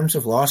in terms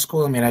of law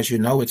school, I mean, as you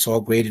know, it's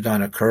all graded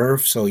on a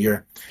curve. So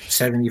your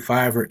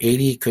 75 or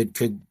 80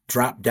 could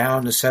drop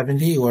down to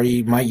 70, or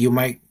you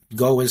might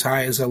go as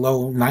high as a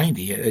low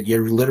 90.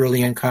 You're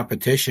literally in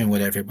competition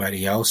with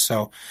everybody else.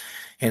 So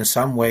in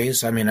some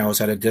ways, I mean, I was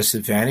at a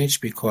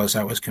disadvantage because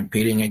I was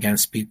competing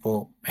against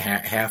people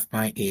half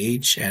my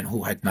age and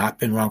who had not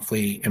been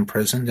wrongfully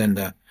imprisoned, and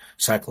the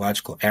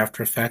psychological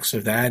after effects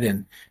of that,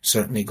 and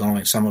certainly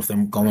some of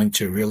them going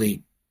to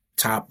really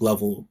top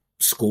level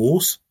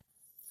schools.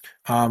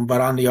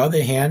 But on the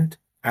other hand,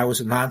 I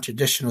was a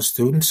non-traditional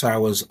student, so I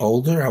was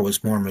older, I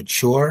was more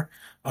mature.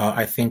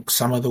 I think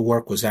some of the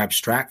work was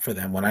abstract for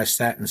them. When I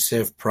sat in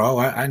Civ Pro,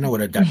 I know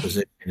what a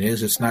deposition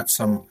is. It's not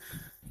some,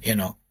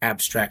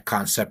 abstract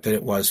concept that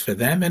it was for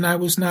them. And I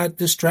was not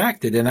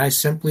distracted. And I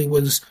simply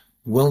was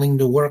willing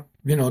to work,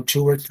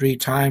 2 or 3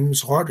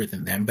 times harder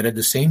than them. But at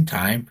the same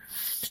time,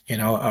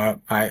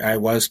 I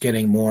was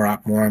getting more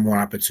and more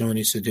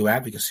opportunities to do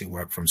advocacy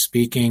work, from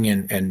speaking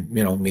and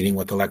meeting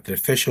with elected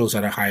officials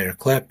at a higher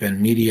clip,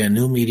 and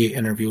new media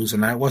interviews,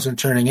 and I wasn't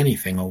turning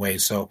anything away.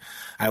 So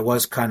I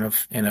was kind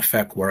of, in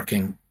effect,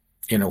 working,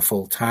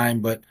 full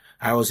time, but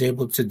I was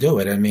able to do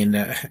it. I mean,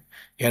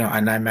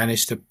 and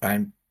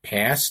I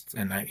passed,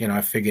 and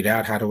I figured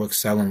out how to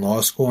excel in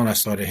law school, and I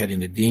started hitting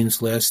the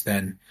dean's list,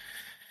 and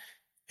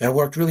I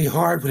worked really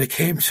hard when it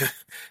came to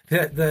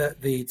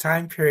the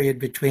time period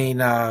between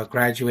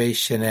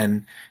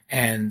graduation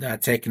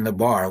and taking the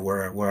bar,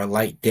 where a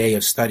light day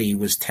of study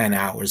was 10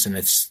 hours and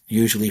it's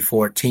usually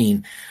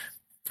 14.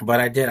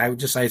 But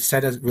I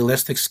set a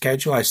realistic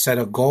schedule. I set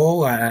a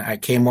goal. I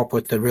came up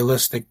with the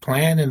realistic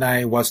plan, and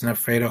I wasn't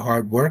afraid of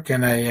hard work,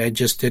 and I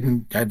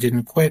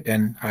didn't quit,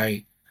 and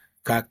I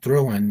got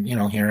through, and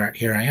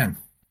here I am.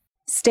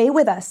 Stay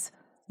with us.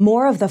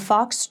 More of the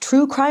Fox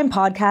True Crime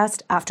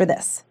Podcast after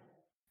this.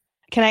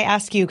 Can I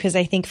ask you, because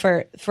I think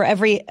for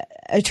every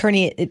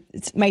attorney,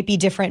 it might be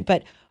different,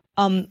 but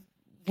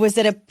was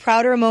it a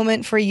prouder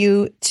moment for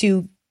you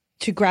to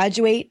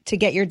graduate, to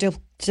get your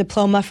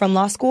diploma from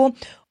law school,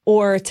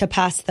 or to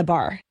pass the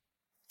bar?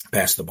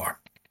 Pass the bar.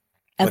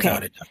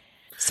 Okay.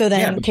 So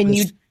then can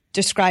you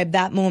describe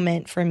that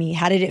moment for me?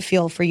 How did it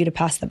feel for you to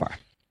pass the bar?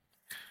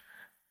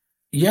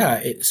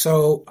 Yeah.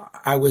 So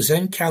I was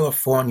in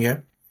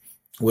California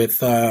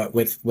with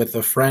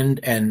a friend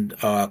and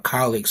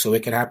colleague. So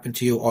It Could Happen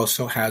to You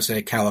also has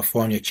a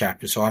California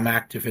chapter. So I'm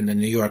active in the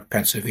New York,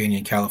 Pennsylvania,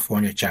 and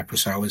California chapter.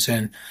 So I was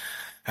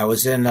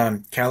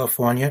in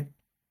California,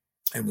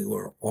 and we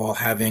were all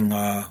having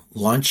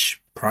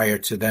lunch prior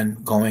to then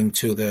going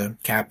to the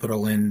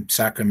Capitol in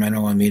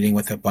Sacramento and meeting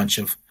with a bunch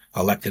of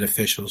elected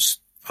officials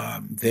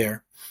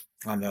there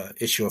on the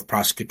issue of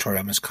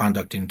prosecutorial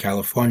misconduct in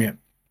California.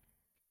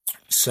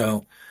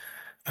 So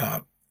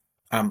I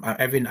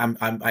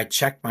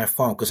check my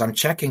phone, because I'm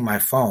checking my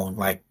phone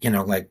like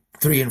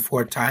 3 and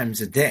 4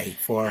 times a day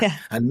for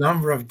a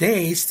number of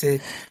days to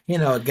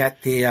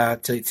get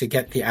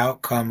the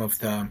outcome of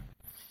the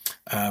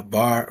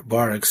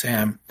bar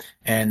exam.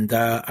 And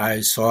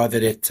I saw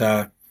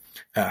that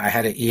I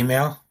had an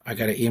email. I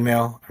got an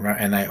email,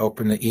 and I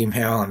opened the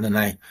email, and then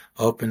I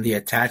opened the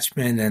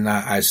attachment, and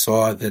I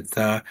saw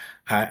that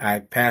I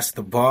passed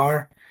the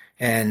bar.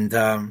 And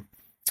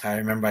I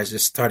remember I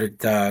just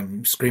started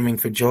screaming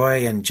for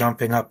joy and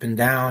jumping up and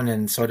down,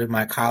 and so did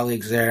my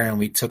colleagues there. And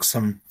we took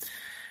some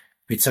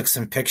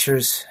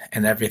pictures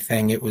and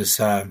everything. It was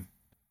an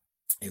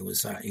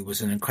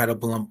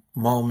incredible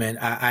moment.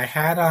 I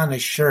had on a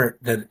shirt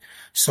that,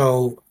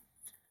 so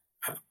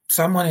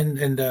someone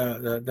in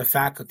the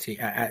faculty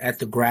at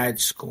the grad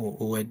school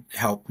who had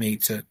helped me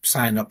to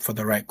sign up for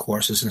the right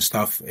courses and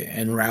stuff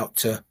en route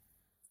to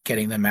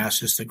getting the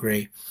master's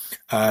degree.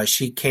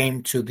 She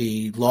came to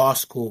the law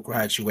school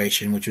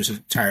graduation, which was an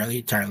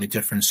entirely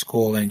different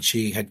school, and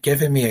she had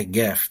given me a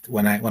gift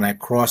when I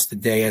crossed the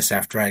dais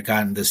after I'd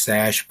gotten the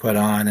sash put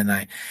on, and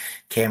I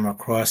came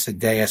across the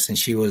dais, and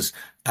she was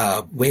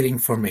waiting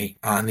for me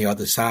on the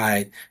other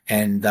side.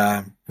 And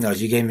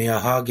she gave me a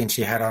hug, and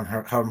she had on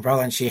her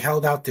umbrella, and she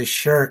held out this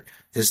shirt,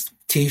 this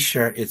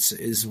T-shirt.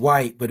 It's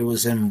white, but it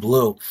was in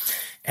blue,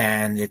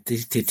 and the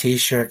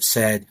T-shirt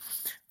said,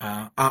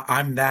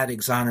 I'm that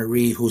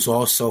Exoneree who's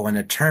also an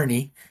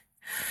attorney.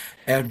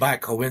 And by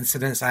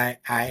coincidence, I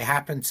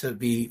happened to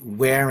be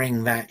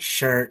wearing that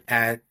shirt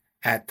at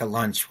the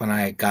lunch when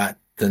I got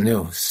the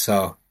news.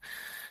 So,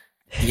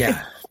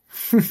 yeah.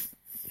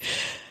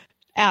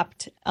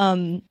 Apt.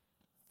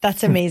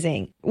 That's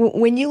amazing.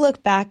 When you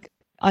look back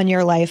on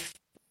your life,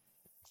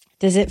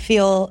 does it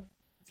feel,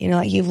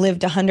 like you've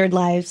lived 100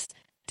 lives?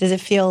 Does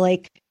it feel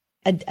like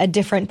a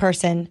different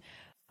person?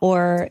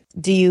 Or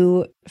do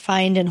you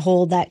find and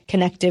hold that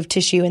connective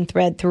tissue and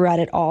thread throughout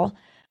it all?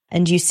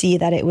 And you see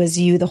that it was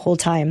you the whole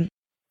time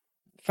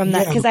from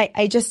that? Because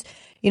I just,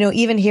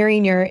 even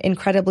hearing your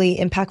incredibly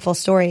impactful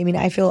story, I mean,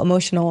 I feel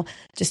emotional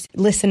just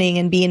listening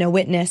and being a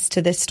witness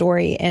to this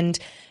story, and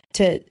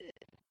to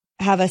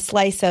have a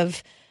slice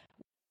of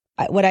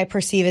what I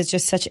perceive as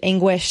just such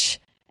anguish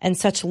and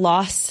such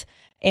loss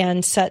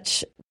and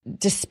such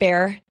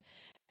despair.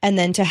 And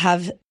then to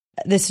have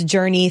this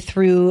journey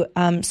through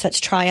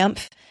such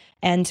triumph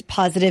and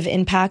positive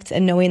impact,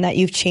 and knowing that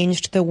you've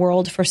changed the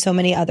world for so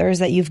many others,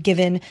 that you've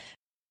given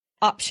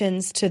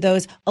options to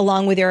those,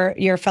 along with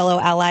your fellow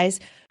allies,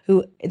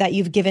 that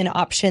you've given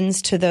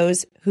options to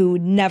those who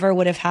never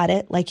would have had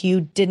it, like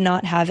you did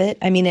not have it.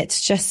 I mean,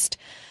 it's just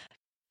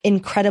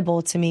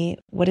incredible to me.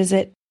 What is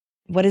it?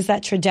 What is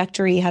that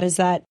trajectory? How does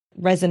that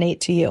resonate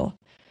to you?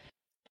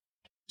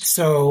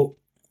 So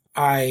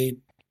I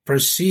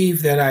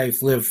perceive that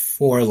I've lived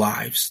 4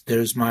 lives.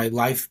 There's my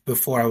life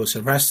before I was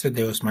arrested.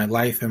 There was my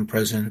life in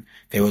prison.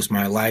 There was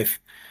my life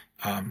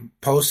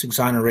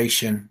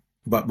post-exoneration,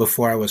 but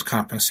before I was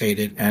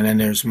compensated. And then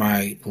there's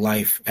my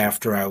life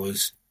after I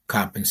was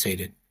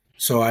compensated.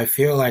 So I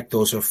feel like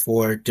those are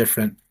 4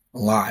 different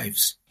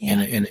lives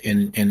in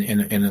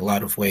a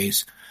lot of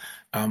ways.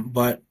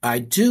 But I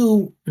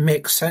do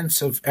make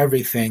sense of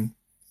everything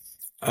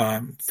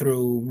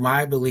through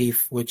my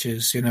belief, which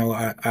is,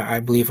 I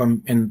believe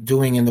I'm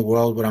doing in the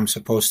world what I'm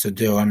supposed to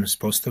do. I'm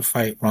supposed to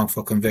fight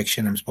wrongful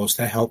conviction. I'm supposed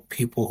to help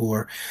people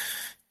who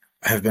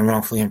have been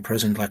wrongfully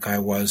imprisoned like I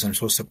was. I'm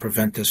supposed to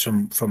prevent this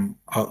from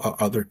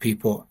other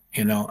people,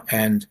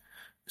 and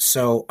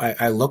so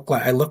I look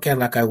at it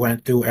like I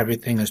went through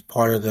everything as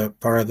part of the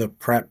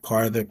prep,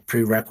 part of the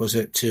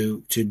prerequisite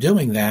to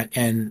doing that.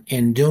 And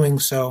in doing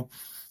so,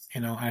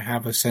 I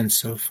have a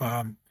sense of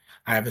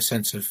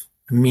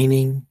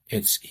meaning.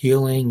 It's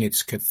healing.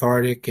 It's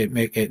cathartic. It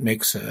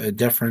makes a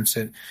difference.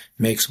 It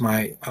makes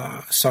my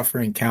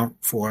suffering count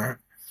for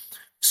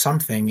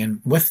something.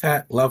 And with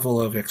that level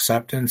of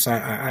acceptance,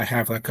 I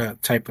have like a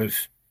type of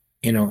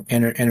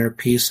inner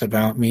peace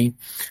about me.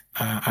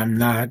 I'm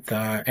not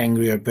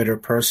angry or bitter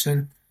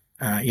person.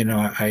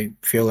 I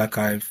feel like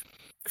I've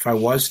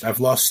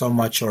lost so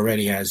much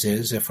already as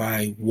is. If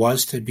I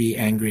was to be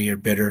angry or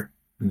bitter,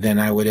 then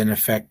I would in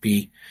effect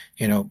be,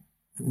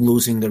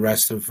 losing the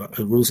rest of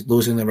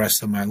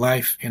my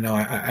life.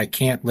 I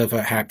can't live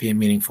a happy and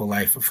meaningful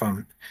life if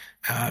I'm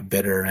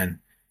bitter. And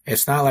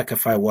it's not like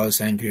if I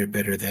was angry or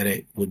bitter that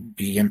it would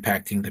be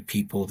impacting the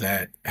people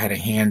that had a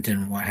hand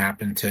in what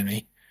happened to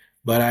me.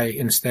 But I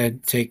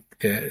instead take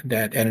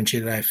that energy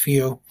that I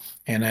feel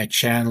and I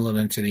channel it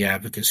into the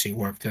advocacy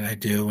work that I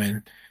do.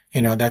 And,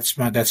 that's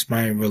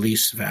my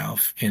release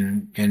valve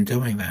in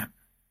doing that.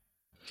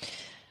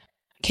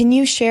 Can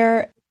you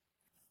share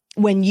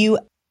when you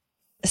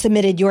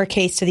submitted your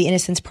case to the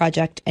Innocence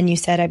Project and you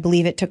said, I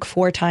believe it took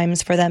 4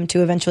 times for them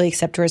to eventually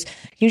accept yours.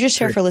 Can you just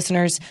share for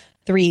listeners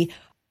 3,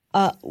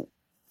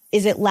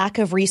 is it lack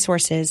of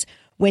resources?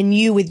 When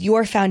you, with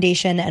your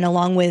foundation and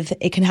along with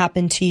It Can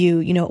Happen to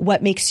You,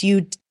 what makes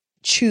you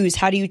choose?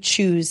 How do you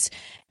choose?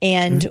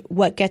 And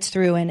what gets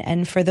through?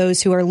 And for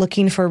those who are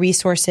looking for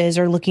resources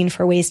or looking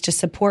for ways to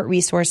support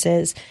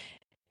resources,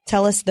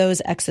 tell us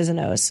those X's and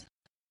O's.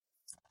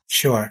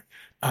 Sure.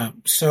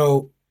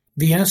 So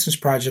the Innocence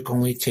Project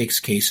only takes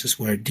cases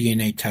where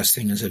DNA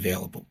testing is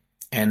available,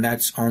 and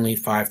that's only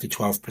 5 to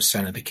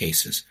 12% of the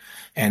cases.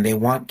 And they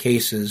want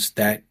cases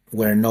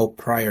where no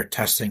prior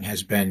testing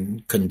has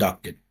been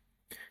conducted.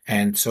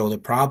 And so the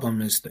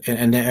problem is,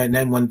 and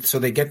then so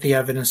they get the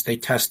evidence, they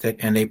test it,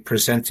 and they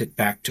present it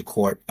back to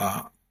court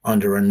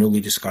under a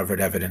newly discovered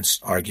evidence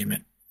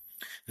argument.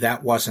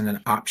 That wasn't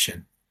an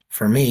option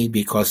for me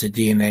because the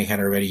DNA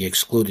had already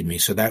excluded me,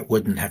 so that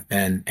wouldn't have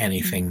been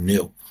anything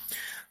new.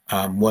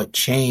 What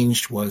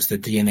changed was the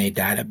DNA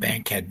data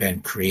bank had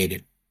been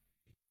created.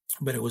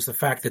 But it was the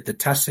fact that the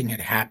testing had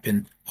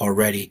happened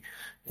already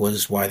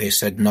was why they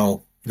said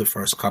no the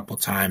first couple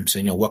times.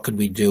 And, what could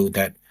we do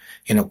that,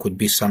 could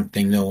be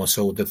something new?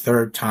 So the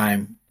third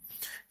time,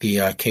 the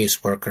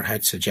caseworker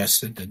had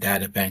suggested the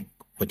data bank,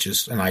 which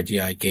is an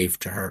idea I gave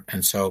to her.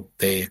 And so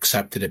they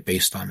accepted it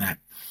based on that.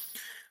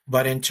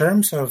 But in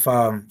terms of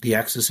the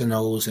X's and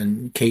O's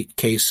and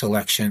case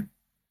selection,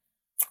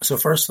 so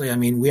firstly,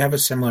 we have a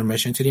similar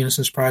mission to the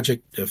Innocence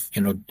Project of,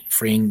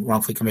 freeing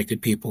wrongfully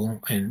convicted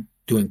people and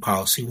doing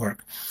policy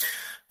work.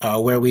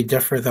 Where we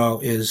differ,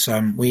 though, is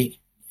we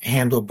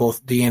handle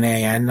both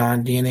DNA and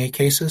non-DNA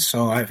cases.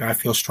 So I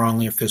feel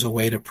strongly if there's a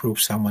way to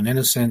prove someone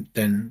innocent,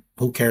 then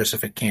who cares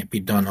if it can't be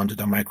done under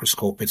the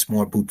microscope? It's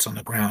more boots on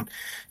the ground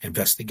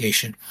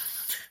investigation.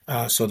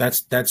 So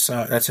that's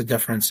a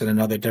difference. And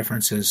another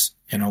difference is,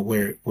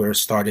 we're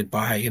started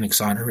by an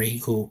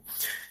exoneree who,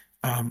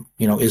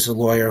 is a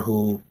lawyer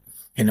who,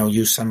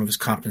 used some of his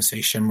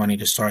compensation money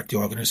to start the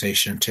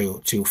organization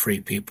to free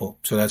people.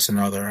 So that's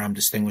another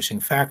distinguishing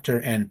factor.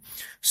 And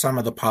some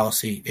of the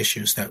policy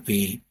issues that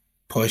we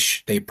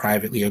push, they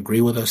privately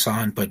agree with us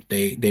on, but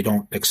they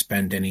don't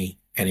expend any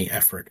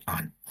effort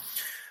on.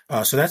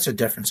 So that's the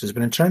differences.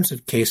 But in terms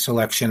of case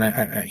selection,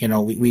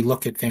 we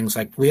look at things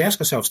like, we ask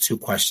ourselves 2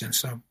 questions.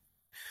 So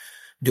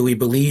do we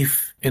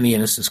believe in the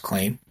innocence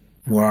claim?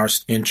 Where our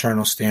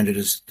internal standard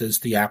is, does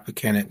the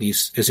applicant at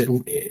least, is it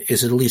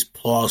at least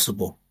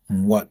plausible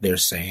in what they're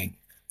saying,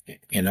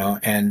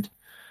 and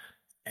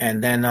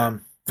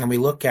then we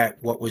look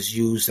at what was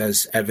used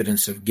as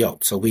evidence of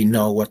guilt. So we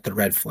know what the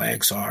red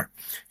flags are,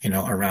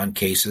 around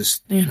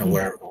cases,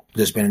 where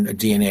there's been a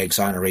DNA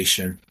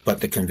exoneration,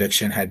 but the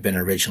conviction had been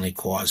originally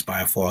caused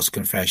by a false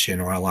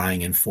confession or a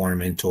lying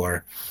informant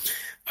or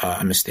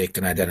a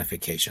mistaken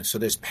identification. So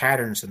there's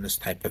patterns in this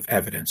type of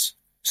evidence.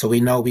 So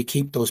we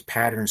keep those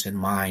patterns in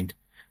mind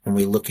when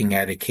we're looking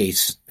at a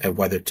case of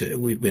whether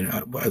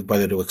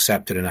to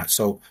accept it or not.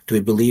 So do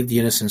we believe the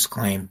innocence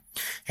claim?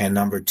 And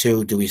number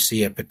two, do we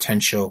see a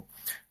potential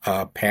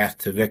path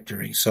to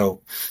victory?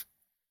 So,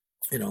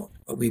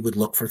 we would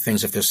look for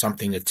things if there's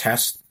something to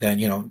test,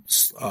 then,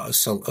 a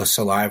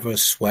saliva,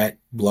 sweat,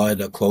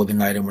 blood, a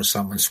clothing item where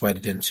someone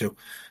sweated into.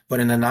 But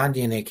in the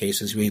non-DNA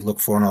cases, we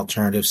look for an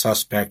alternative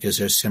suspect. Is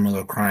there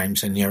similar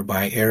crimes in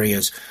nearby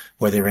areas?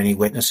 Were there any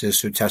witnesses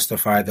who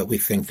testified that we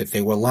think that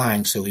they were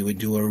lying? So we would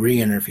do a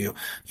re-interview.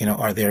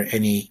 Are there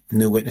any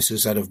new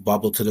witnesses that have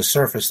bubbled to the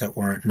surface that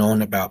weren't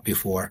known about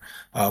before?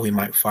 We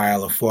might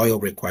file a FOIL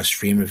request,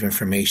 Freedom of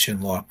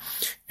Information law.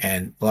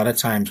 And a lot of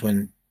times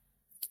when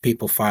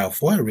people file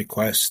FOIA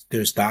requests,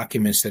 there's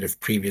documents that have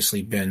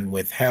previously been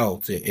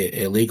withheld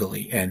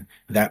illegally, and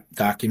that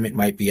document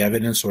might be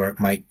evidence or it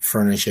might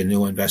furnish a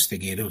new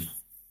investigative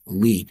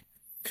lead.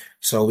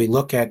 So we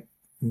look at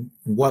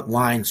what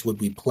lines would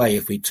we play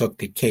if we took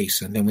the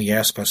case, and then we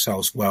ask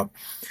ourselves, well,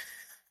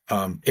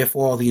 if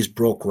all these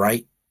broke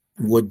right,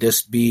 would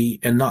this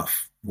be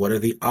enough? What are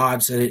the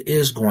odds that it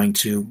is going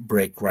to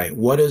break right?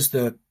 What is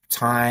the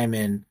time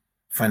and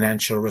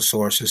financial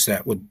resources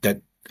that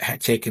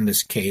taking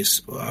this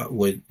case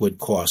would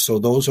cost? So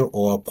those are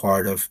all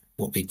part of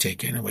what we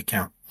take into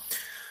account.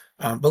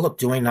 But look,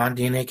 doing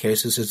non-DNA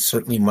cases is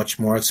certainly much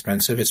more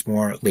expensive. It's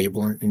more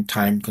labor and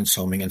time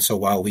consuming. And so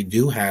while we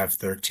do have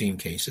 13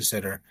 cases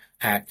that are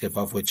active,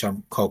 of which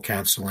I'm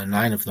co-counsel in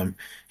 9 of them,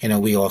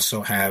 we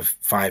also have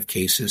 5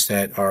 cases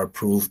that are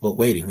approved but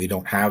waiting. We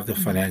don't have the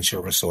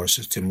financial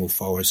resources to move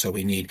forward. So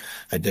we need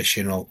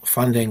additional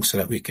funding so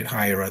that we could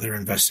hire other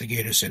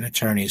investigators and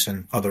attorneys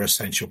and other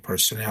essential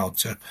personnel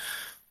to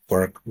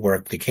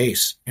work the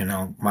case.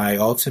 My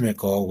ultimate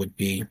goal would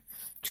be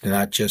to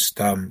not just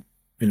add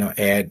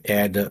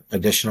the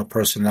additional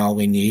personnel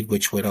we need,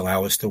 which would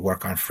allow us to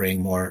work on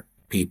freeing more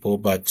people,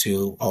 but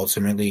to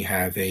ultimately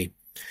have a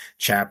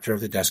chapter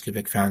of the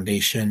Deskovic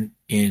Foundation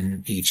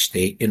in each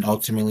state and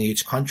ultimately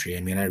each country.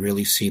 I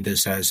really see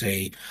this as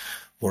a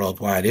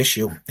worldwide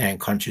issue,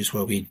 and countries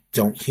where we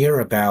don't hear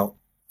about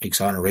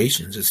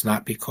exonerations, it's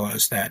not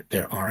because that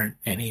there aren't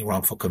any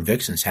wrongful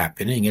convictions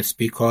happening. It's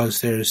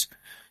because there's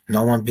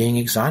no one being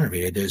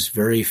exonerated. There's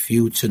very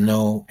few to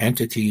no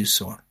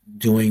entities or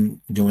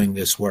doing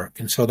this work.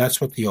 And so that's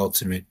what the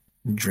ultimate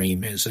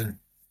dream is. And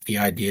the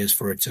idea is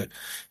for it to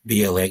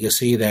be a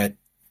legacy that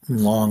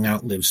long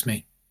outlives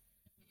me.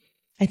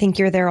 I think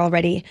you're there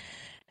already.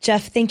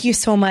 Jeff, thank you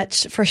so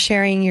much for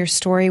sharing your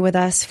story with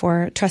us,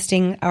 for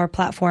trusting our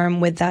platform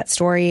with that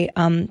story.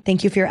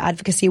 Thank you for your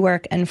advocacy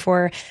work and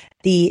for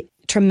the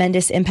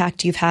tremendous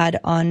impact you've had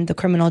on the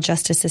criminal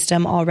justice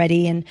system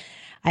already. And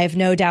I have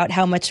no doubt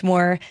how much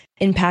more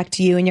impact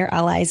you and your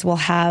allies will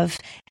have.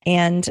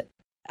 And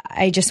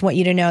I just want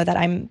you to know that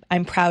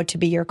I'm proud to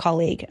be your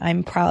colleague.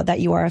 I'm proud that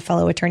you are a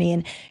fellow attorney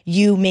and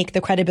you make the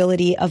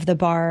credibility of the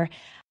bar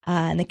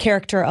and the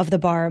character of the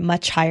bar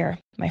much higher,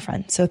 my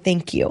friend. So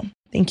thank you.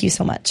 Thank you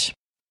so much.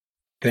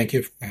 Thank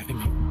you for having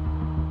me.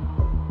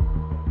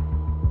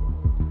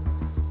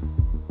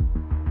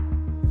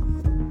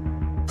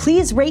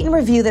 Please rate and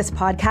review this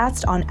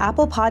podcast on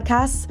Apple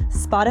Podcasts,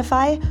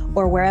 Spotify,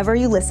 or wherever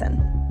you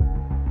listen.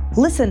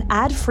 Listen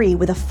ad-free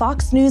with a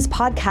Fox News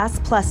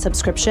Podcast Plus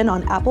subscription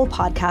on Apple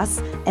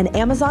Podcasts, and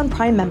Amazon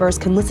Prime members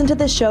can listen to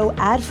this show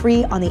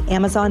ad-free on the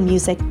Amazon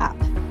Music app.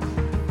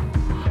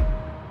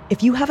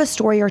 If you have a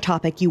story or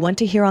topic you want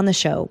to hear on the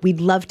show,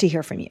 we'd love to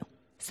hear from you.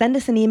 Send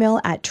us an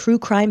email at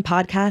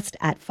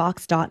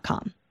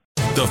truecrimepodcast@fox.com.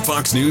 The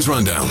Fox News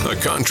Rundown, a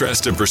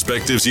contrast of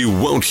perspectives you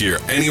won't hear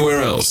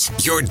anywhere else.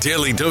 Your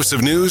daily dose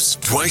of news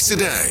twice a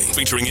day,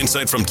 featuring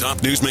insight from top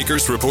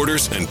newsmakers,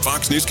 reporters, and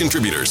Fox News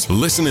contributors.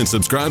 Listen and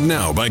subscribe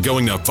now by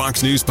going to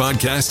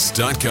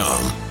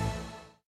foxnewspodcasts.com.